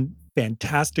made one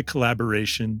fantastic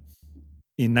collaboration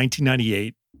in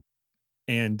 1998,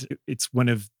 and it's one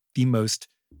of the most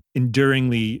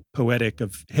enduringly poetic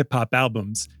of hip-hop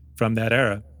albums from that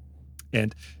era.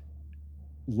 And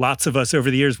lots of us over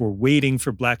the years were waiting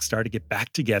for Black Star to get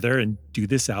back together and do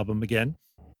this album again.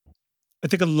 I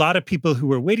think a lot of people who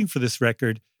were waiting for this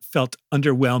record felt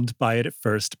underwhelmed by it at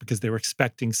first because they were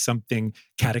expecting something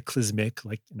cataclysmic,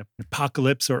 like an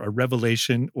apocalypse or a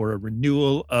revelation or a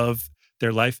renewal of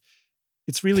their life.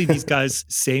 It's really these guys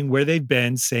saying where they've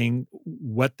been, saying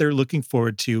what they're looking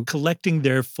forward to, collecting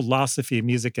their philosophy of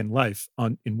music and life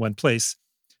in one place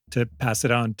to pass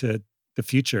it on to the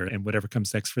future and whatever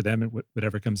comes next for them and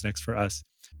whatever comes next for us.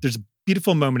 There's a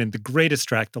beautiful moment in the greatest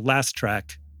track, the last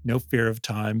track, No Fear of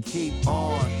Time. Keep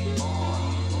on,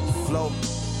 float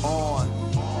on,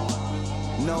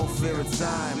 no fear of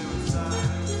time,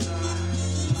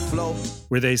 float.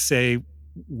 Where they say,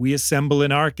 we assemble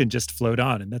an arc and just float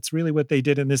on. And that's really what they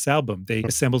did in this album. They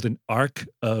assembled an arc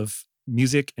of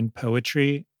music and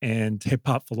poetry and hip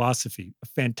hop philosophy. A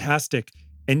fantastic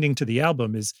ending to the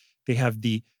album is they have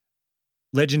the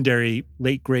legendary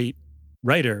late great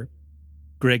writer,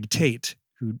 Greg Tate,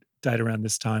 who died around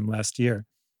this time last year.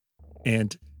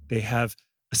 And they have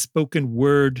a spoken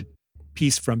word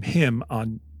piece from him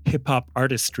on hip hop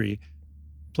artistry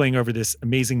playing over this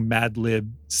amazing Mad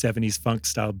Lib 70s funk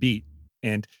style beat.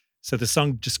 And so the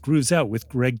song just grooves out with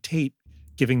Greg Tate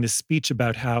giving this speech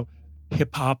about how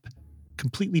hip hop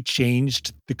completely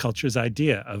changed the culture's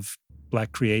idea of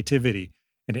Black creativity.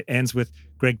 And it ends with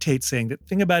Greg Tate saying that the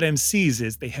thing about MCs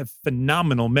is they have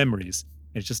phenomenal memories.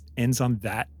 And it just ends on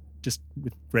that, just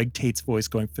with Greg Tate's voice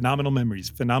going, phenomenal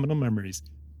memories, phenomenal memories,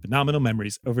 phenomenal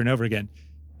memories over and over again.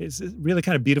 is a really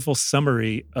kind of beautiful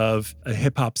summary of a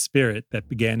hip hop spirit that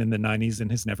began in the 90s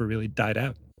and has never really died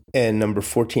out. And number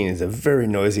 14 is a very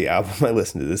noisy album. I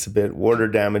listened to this a bit. Water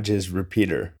Damage's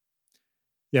Repeater.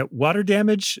 Yeah, Water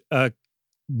Damage,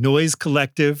 noise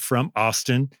collective from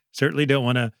Austin. Certainly don't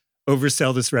want to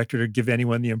oversell this record or give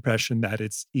anyone the impression that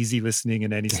it's easy listening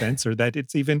in any sense or that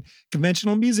it's even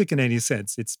conventional music in any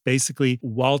sense. It's basically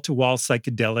wall-to-wall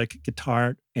psychedelic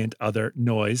guitar and other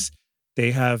noise.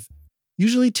 They have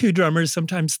usually 2 drummers,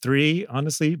 sometimes 3,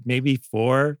 honestly, maybe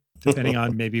 4, depending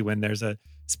on maybe when there's a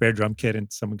spare drum kit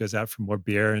and someone goes out for more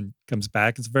beer and comes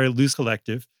back. It's a very loose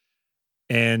collective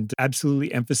and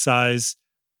absolutely emphasize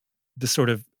the sort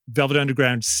of Velvet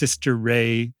Underground, Sister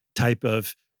Ray type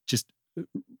of just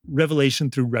revelation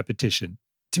through repetition.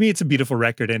 To me, it's a beautiful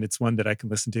record and it's one that I can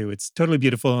listen to. It's totally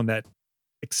beautiful in that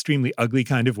extremely ugly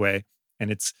kind of way.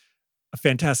 And it's a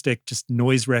fantastic just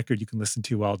noise record you can listen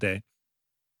to all day.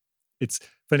 It's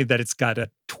funny that it's got a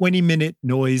 20-minute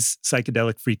noise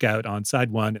psychedelic freak out on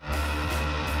side 1.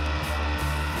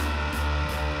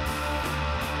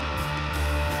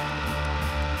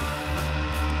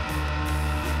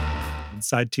 And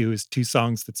side 2 is 2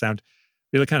 songs that sound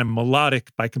really kind of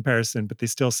melodic by comparison, but they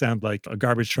still sound like a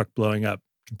garbage truck blowing up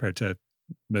compared to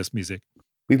most music.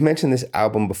 We've mentioned this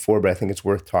album before, but I think it's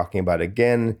worth talking about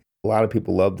again. A lot of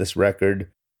people love this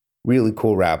record. Really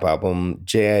cool rap album,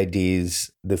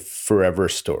 JID's The Forever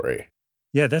Story.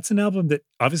 Yeah, that's an album that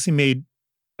obviously made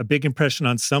a big impression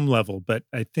on some level, but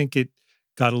I think it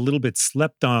got a little bit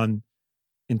slept on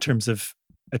in terms of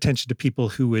attention to people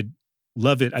who would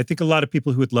love it. I think a lot of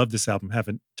people who would love this album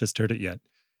haven't just heard it yet.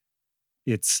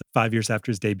 It's 5 years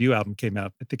after his debut album came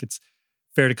out. I think it's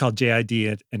fair to call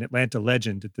JID an Atlanta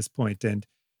legend at this point. And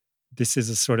this is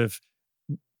a sort of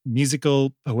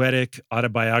musical, poetic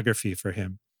autobiography for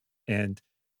him. And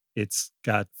it's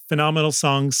got phenomenal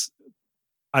songs.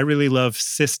 I really love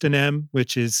System,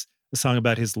 which is a song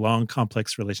about his long,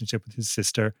 complex relationship with his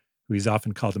sister, who he's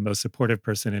often called the most supportive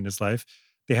person in his life.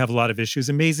 They have a lot of issues.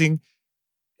 Amazing,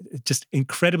 just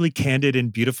incredibly candid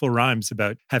and beautiful rhymes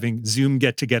about having Zoom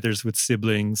get-togethers with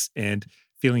siblings and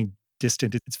feeling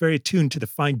distant. It's very attuned to the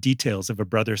fine details of a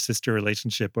brother-sister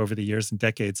relationship over the years and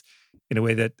decades in a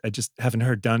way that I just haven't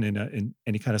heard done in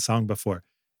any kind of song before.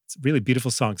 It's a really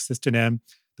beautiful song. System,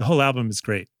 the whole album is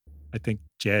great. I think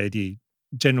JID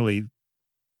generally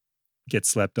gets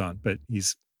slept on, but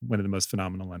he's one of the most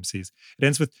phenomenal MCs. It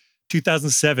ends with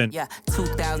 2007. Yeah,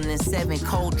 2007,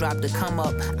 cold dropped to come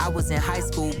up. I was in high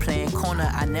school playing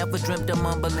corner. I never dreamt of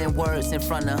mumbling words in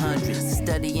front of hundreds.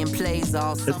 Studying plays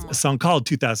all summer. It's a song called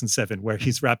 2007, where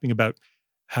he's rapping about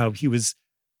how he was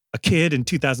a kid in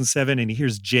 2007 and he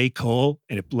hears J. Cole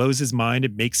and it blows his mind.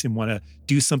 It makes him want to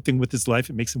do something with his life.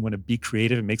 It makes him want to be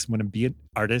creative. It makes him want to be an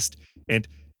artist. And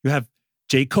you have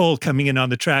J. Cole coming in on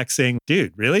the track saying,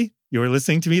 dude, really? You were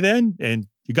listening to me then? And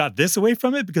you got this away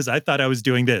from it? Because I thought I was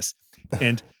doing this.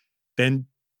 And then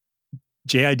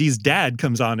JID's dad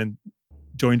comes on and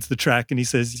joins the track and he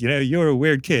says, you know, you're a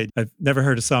weird kid. I've never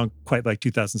heard a song quite like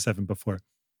 2007 before.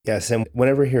 Yes, and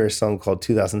whenever I hear a song called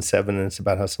 2007 and it's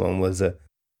about how someone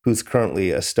who's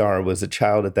currently a star was a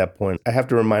child at that point, I have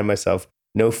to remind myself,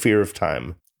 no fear of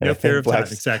time. And no fear of time,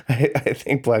 exactly. I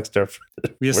think Black Star.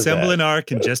 We assemble an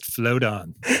arc and just float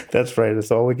on. That's right. That's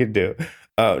all we can do.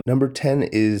 Number 10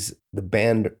 is the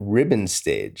band Ribbon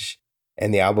Stage,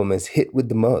 and the album is Hit With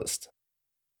The Most.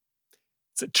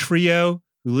 It's a trio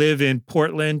who live in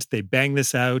Portland. They bang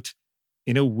this out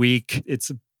in a week.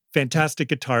 It's a fantastic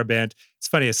guitar band. It's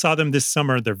funny. I saw them this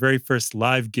summer, their very first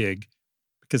live gig,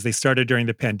 because they started during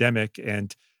the pandemic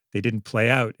and they didn't play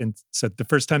out. And so the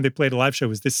first time they played a live show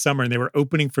was this summer and they were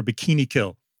opening for Bikini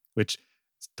Kill, which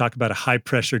talk about a high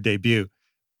pressure debut.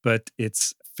 But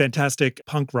it's a fantastic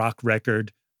punk rock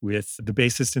record with the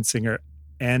bassist and singer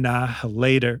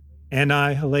Annihilator as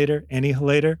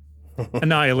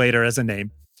a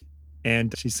name.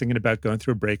 And she's singing about going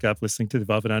through a breakup, listening to the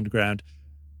Velvet Underground,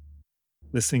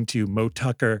 listening to Mo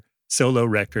Tucker solo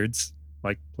records,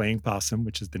 like Playing Possum,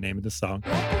 which is the name of the song.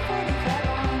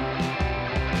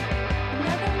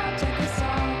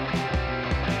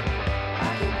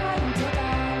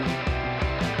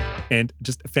 And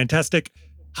just a fantastic,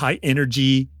 high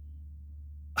energy,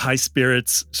 high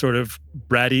spirits, sort of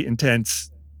bratty,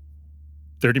 intense,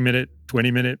 30-minute,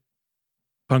 20-minute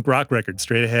punk rock record,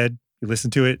 straight ahead. You listen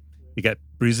to it, you got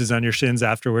bruises on your shins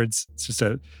afterwards. It's just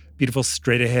a beautiful,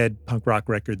 straight ahead punk rock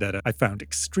record that I found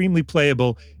extremely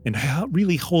playable and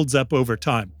really holds up over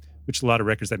time, which a lot of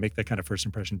records that make that kind of first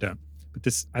impression don't. But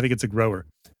this, I think it's a grower.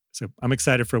 So I'm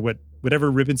excited for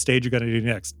whatever Ribbon Stage you're going to do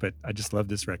next, but I just love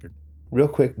this record. Real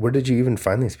quick, where did you even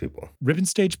find these people? Ribbon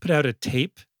Stage put out a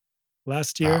tape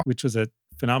last year, which was a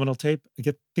phenomenal tape. I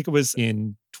think it was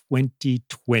in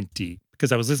 2020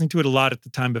 because I was listening to it a lot at the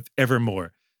time of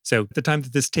Evermore. So at the time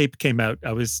that this tape came out,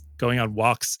 I was going on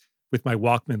walks with my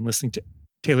Walkman, listening to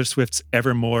Taylor Swift's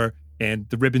Evermore and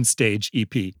the Ribbon Stage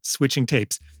EP, switching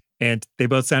tapes. And they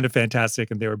both sounded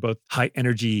fantastic. And they were both high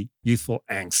energy, youthful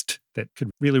angst that could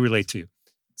really relate to.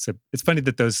 So it's funny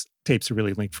that those tapes are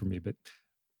really linked for me, but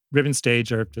Ribbon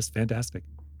Stage are just fantastic.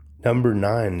 Number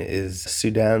 9 is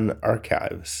Sudan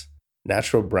Archives,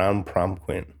 Natural Brown Prom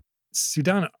Queen.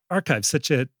 Sudan Archives, such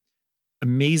an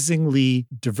amazingly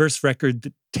diverse record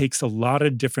that takes a lot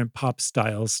of different pop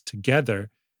styles together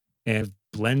and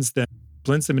blends them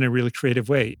in a really creative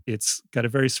way. It's got a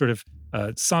very sort of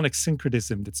sonic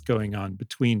syncretism that's going on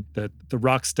between the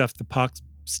rock stuff, the pop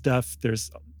stuff. There's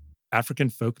African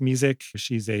folk music.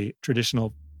 She's a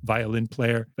traditional violin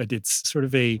player, but it's sort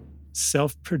of a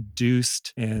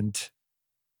self-produced and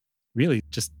really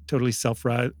just totally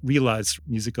self-realized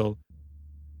musical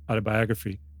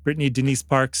autobiography. Brittany Denise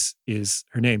Parks is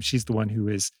her name. She's the one who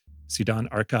is Sudan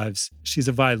Archives. She's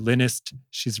a violinist.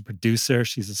 She's a producer.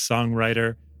 She's a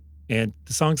songwriter. And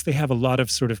the songs, they have a lot of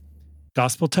sort of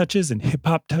gospel touches and hip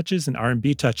hop touches and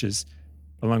R&B touches,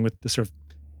 along with the sort of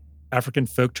African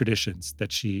folk traditions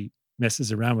that she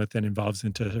messes around with and involves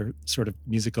into her sort of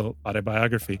musical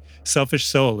autobiography. Selfish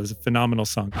Soul is a phenomenal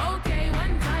song. Okay,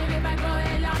 one time if I grow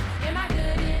enough, am I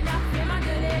good enough? Am I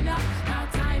good enough? Now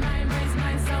time I embrace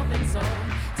myself and soul.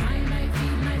 Time I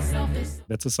feed myself this.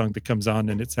 That's a song that comes on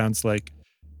and it sounds like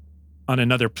on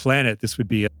another planet, this would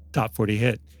be a top 40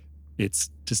 hit.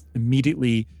 It's just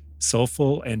immediately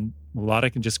soulful and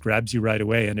melodic and just grabs you right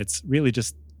away. And it's really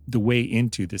just the way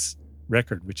into this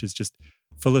record, which is just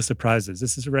full of surprises.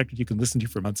 This is a record you can listen to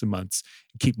for months and months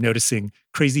and keep noticing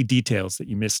crazy details that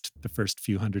you missed the first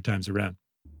few hundred times around.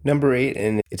 Number 8,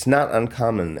 and it's not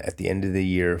uncommon at the end of the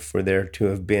year for there to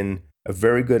have been a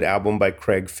very good album by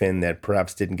Craig Finn that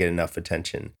perhaps didn't get enough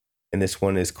attention. And this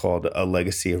one is called A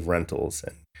Legacy of Rentals.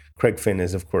 And Craig Finn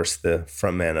is, of course, the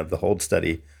frontman of The Hold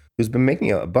Steady, who's been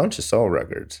making a bunch of solo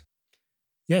records.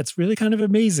 Yeah, it's really kind of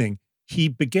amazing. He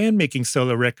began making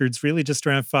solo records really just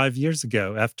around 5 years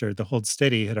ago after The Hold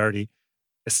Steady had already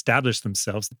established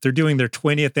themselves. They're doing their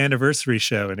 20th anniversary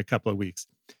show in a couple of weeks.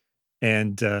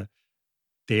 And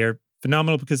they are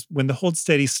phenomenal because when The Hold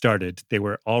Steady started, they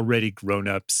were already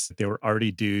grown-ups. They were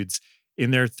already dudes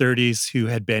in their 30s who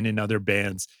had been in other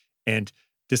bands. And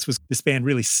this band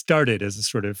really started as a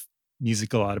sort of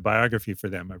musical autobiography for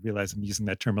them. I realize I'm using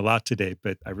that term a lot today,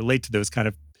 but I relate to those kind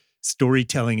of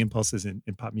storytelling impulses in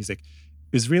pop music.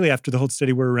 It was really after The Hold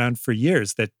Steady were around for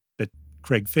years that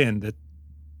Craig Finn, the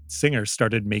singer,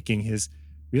 started making his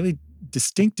really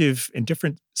distinctive and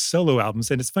different solo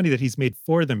albums. And it's funny that he's made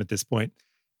 4 of them at this point,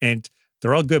 and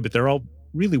they're all good, but they're all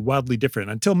really wildly different.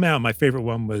 Until now, my favorite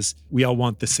one was We All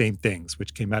Want the Same Things,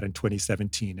 which came out in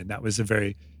 2017. And that was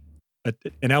an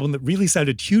album that really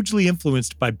sounded hugely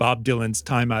influenced by Bob Dylan's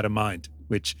Time Out of Mind,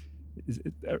 which is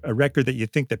a record that you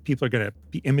think that people are going to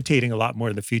be imitating a lot more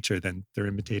in the future than they're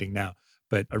imitating now.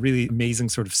 But a really amazing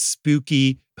sort of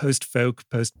spooky post-folk,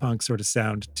 post-punk sort of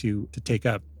sound to take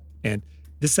up. And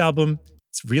this album,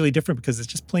 it's really different because it's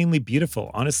just plainly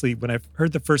beautiful. Honestly, when I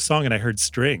heard the first song and I heard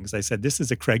strings, I said, this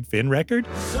is a Craig Finn record.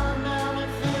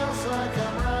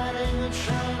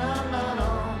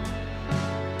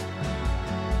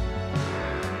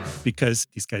 Because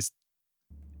these guys,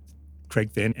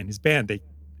 Craig Finn and his band, they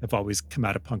have always come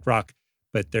out of punk rock,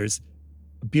 but there's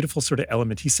a beautiful sort of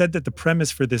element. He said that the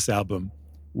premise for this album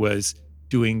was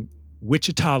doing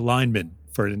Wichita Lineman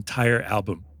for an entire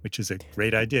album, which is a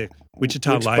great idea.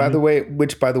 Wichita Lineman.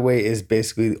 Which, by the way, is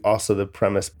basically also the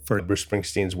premise for Bruce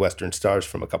Springsteen's Western Stars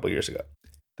from a couple years ago.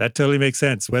 That totally makes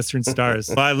sense. Western Stars.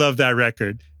 Well, I love that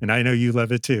record, and I know you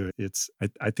love it too.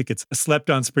 I think it's a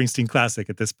slept-on Springsteen classic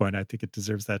at this point. I think it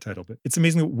deserves that title. But it's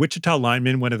amazing. Wichita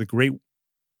Lineman, one of the great,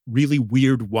 really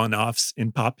weird one-offs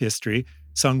in pop history,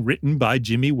 song written by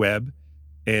Jimmy Webb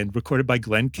and recorded by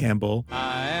Glenn Campbell.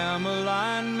 I am a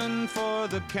lineman for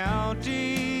the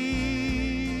county,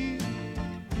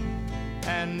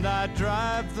 and I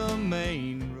drive the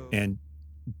main road. And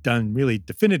done really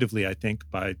definitively, I think,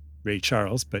 by Ray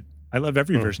Charles, but I love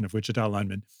every version of Wichita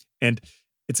Lineman. And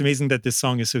it's amazing that this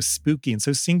song is so spooky and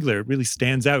so singular. It really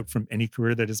stands out from any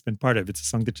career that it's been part of. It's a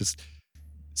song that just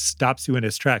stops you in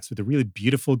its tracks with a really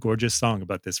beautiful, gorgeous song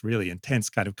about this really intense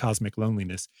kind of cosmic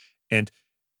loneliness. And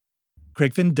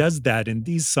Craig Finn does that in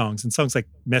these songs, and songs like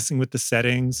Messing with the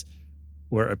Settings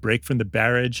or A Break from the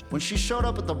Barrage. When she showed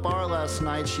up at the bar last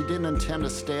night, she didn't intend to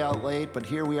stay out late, but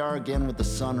here we are again with the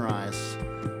sunrise,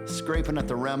 scraping at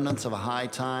the remnants of a high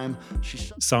time.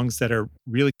 Songs that are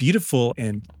really beautiful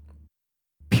and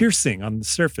piercing on the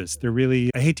surface. They're really,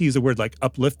 I hate to use a word like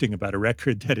uplifting about a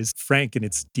record that is frank in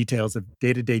its details of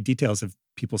day-to-day details of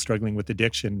people struggling with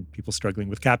addiction, people struggling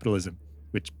with capitalism,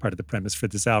 which part of the premise for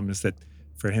this album is that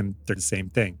for him, they're the same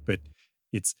thing. But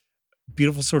it's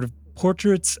beautiful sort of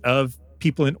portraits of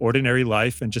people in ordinary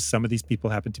life. And just some of these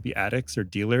people happen to be addicts or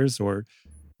dealers or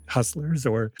hustlers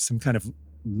or some kind of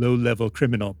low-level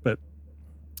criminal. But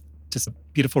just a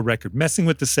beautiful record. Messing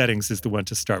with the Settings is the one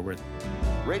to start with.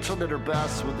 Rachel did her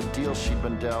best with the deal she'd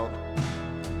been dealt.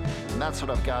 And that's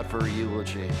what I've got for her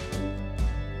eulogy.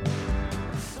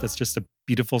 That's just a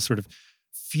beautiful sort of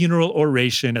funeral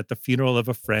oration at the funeral of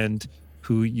a friend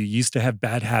who you used to have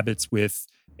bad habits with,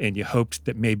 and you hoped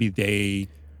that maybe they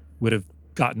would have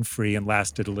gotten free and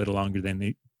lasted a little longer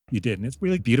than you did. And it's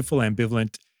really beautiful,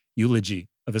 ambivalent eulogy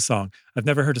of a song. I've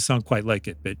never heard a song quite like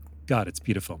it, but God, it's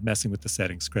beautiful. Messing with the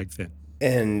Settings, Craig Finn.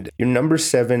 And your number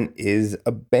 7 is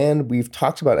a band we've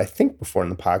talked about, I think, before in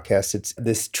the podcast. It's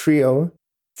this trio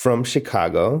from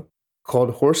Chicago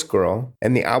called Horse Girl,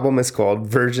 and the album is called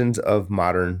Versions of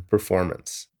Modern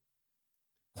Performance.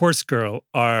 Horse Girl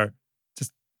are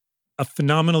just a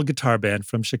phenomenal guitar band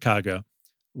from Chicago.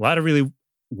 A lot of really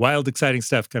wild, exciting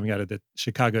stuff coming out of the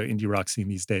Chicago indie rock scene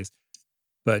these days.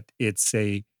 But it's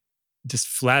a just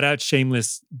flat out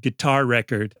shameless guitar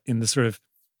record in the sort of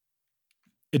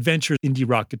adventure indie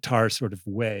rock guitar sort of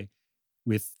way,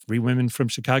 with 3 women from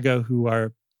Chicago who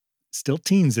are still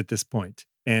teens at this point,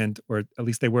 and or at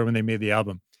least they were when they made the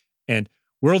album. And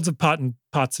Worlds of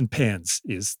Pots and Pans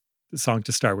is the song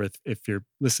to start with if you're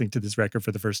listening to this record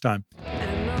for the first time.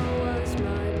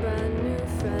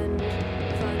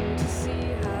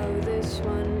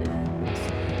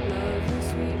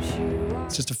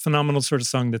 It's just a phenomenal sort of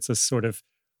song that's a sort of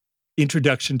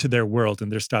introduction to their world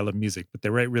and their style of music. But they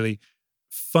write really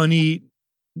funny,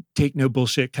 take no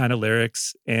bullshit kind of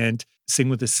lyrics and sing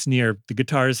with a sneer. The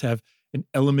guitars have an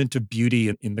element of beauty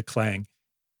in the clang.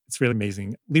 It's really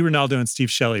amazing. Lee Ranaldo and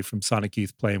Steve Shelley from Sonic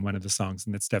Youth play in one of the songs,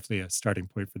 and that's definitely a starting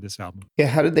point for this album. Yeah,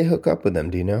 how did they hook up with them?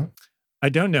 Do you know? I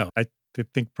don't know. I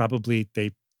think probably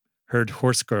they heard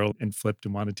Horse Girl and flipped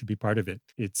and wanted to be part of it.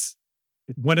 It's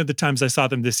one of the times I saw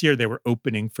them this year, they were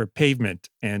opening for Pavement.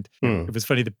 And it was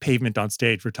funny, the Pavement on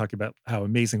stage were talking about how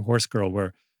amazing Horse Girl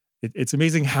were. It's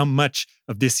amazing how much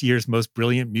of this year's most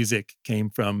brilliant music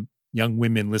came from young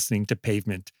women listening to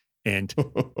Pavement and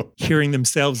hearing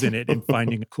themselves in it and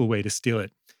finding a cool way to steal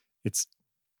it. It's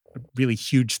a really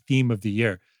huge theme of the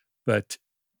year. But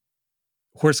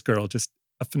Horse Girl, just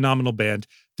a phenomenal band.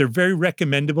 They're very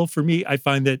recommendable for me. I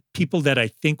find that people that I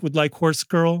think would like Horse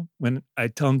Girl, when I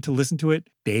tell them to listen to it,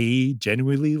 they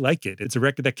genuinely like it. It's a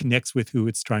record that connects with who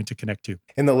it's trying to connect to.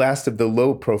 And the last of the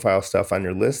low profile stuff on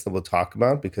your list that we'll talk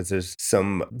about, because there's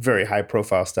some very high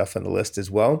profile stuff on the list as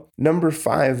well. Number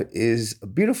 5 is a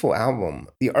beautiful album.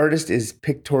 The artist is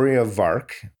Victoria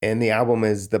Vark, and the album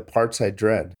is The Parts I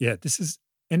Dread. Yeah, this is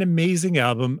an amazing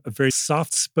album, a very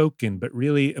soft-spoken but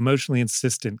really emotionally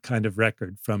insistent kind of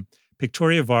record from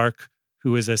Victoria Vark,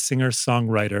 who is a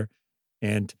singer-songwriter,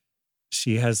 and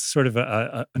she has sort of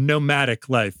a nomadic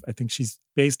life. I think she's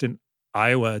based in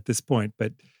Iowa at this point,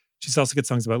 but she's also got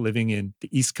songs about living in the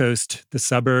East Coast, the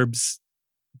suburbs,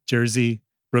 Jersey,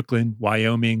 Brooklyn,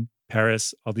 Wyoming,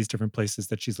 Paris, all these different places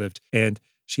that she's lived. And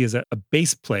she is a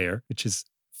bass player, which is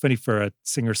funny for a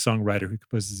singer-songwriter who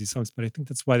composes these songs, but I think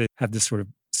that's why they have this sort of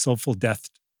soulful depth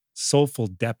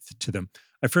to them.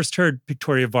 I first heard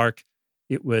Victoria Vark,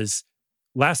 it was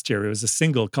last year. It was a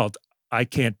single called I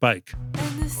Can't Bike.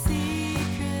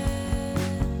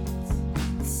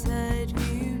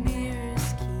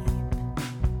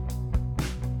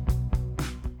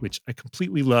 Which I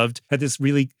completely loved. Had this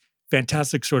really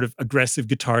fantastic sort of aggressive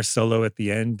guitar solo at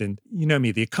the end. And you know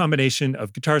me, the combination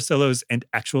of guitar solos and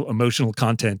actual emotional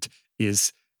content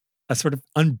is a sort of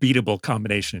unbeatable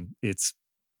combination. It's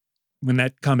when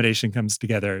that combination comes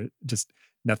together, just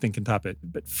nothing can top it.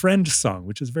 But Friend Song,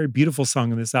 which is a very beautiful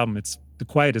song on this album, it's the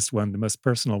quietest one, the most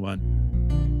personal one.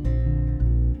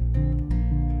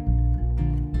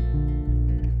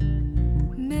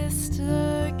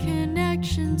 Mr.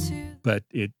 Connection to... But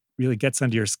it really gets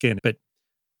under your skin. But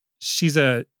she's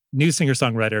a new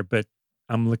singer-songwriter, but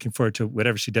I'm looking forward to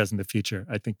whatever she does in the future.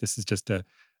 I think this is just an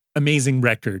amazing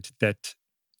record that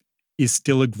is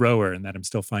still a grower and that I'm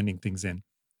still finding things in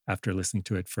after listening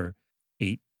to it for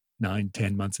 8, 9,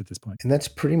 10 months at this point. And that's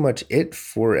pretty much it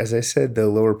for, as I said, the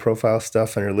lower profile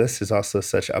stuff on your list is also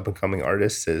such up-and-coming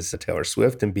artists as Taylor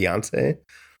Swift and Beyonce.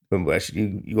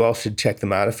 You all should check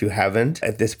them out if you haven't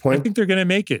at this point. I think they're going to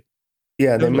make it.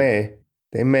 Yeah, they may.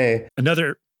 They may.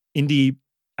 Another indie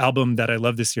album that I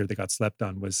love this year that got slept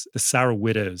on was the Sour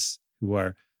Widows, who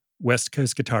are West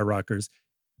Coast guitar rockers.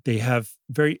 they have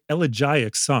very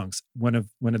elegiac songs. One of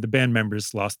the band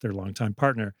members lost their longtime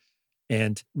partner,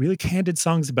 and really candid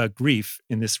songs about grief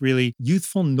in this really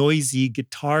youthful, noisy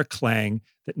guitar clang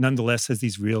that nonetheless has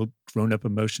these real grown-up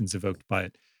emotions evoked by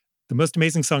it. The most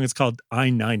amazing song is called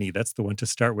I-90. That's the one to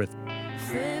start with.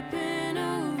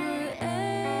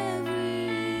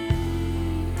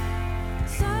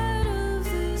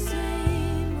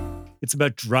 It's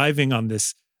about driving on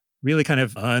this really kind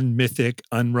of unmythic,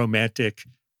 unromantic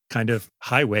kind of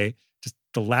highway, just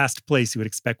the last place you would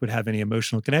expect would have any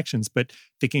emotional connections, but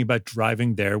thinking about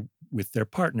driving there with their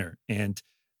partner and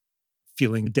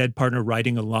feeling a dead partner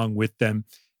riding along with them.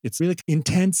 It's really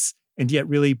intense and yet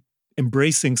really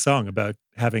embracing song about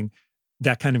having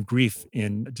that kind of grief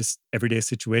in just everyday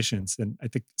situations. And I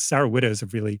think Sour Widows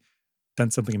have really done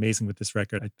something amazing with this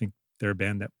record. I think they're a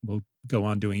band that will go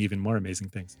on doing even more amazing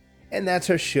things. And that's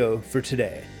our show for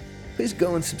today. Please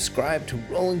go and subscribe to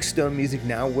Rolling Stone Music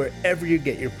Now wherever you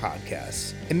get your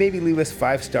podcasts. And maybe leave us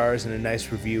 5 stars and a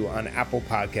nice review on Apple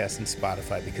Podcasts and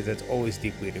Spotify, because that's always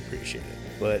deeply appreciated.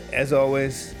 But as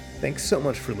always, thanks so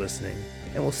much for listening,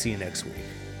 and we'll see you next week.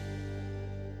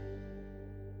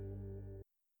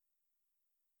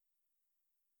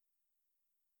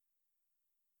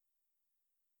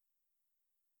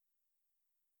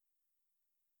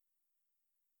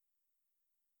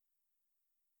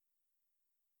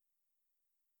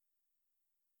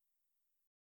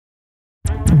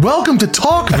 Welcome to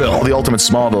Talkville, the ultimate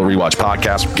Smallville rewatch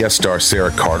podcast. Guest star Sarah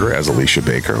Carter as Alicia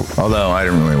Baker, although I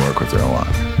didn't really work with her a lot.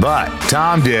 But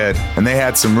Tom did, and they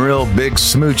had some real big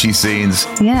smoochy scenes.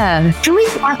 Yeah. Can we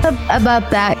talk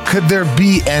about that? Could there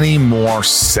be any more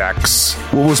sex?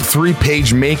 What was a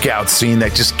 3-page makeout scene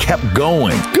that just kept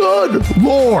going? Good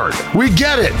Lord, we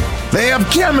get it. They have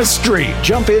chemistry.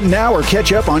 Jump in now or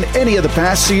catch up on any of the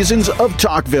past seasons of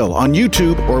Talkville on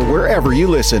YouTube or wherever you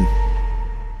listen.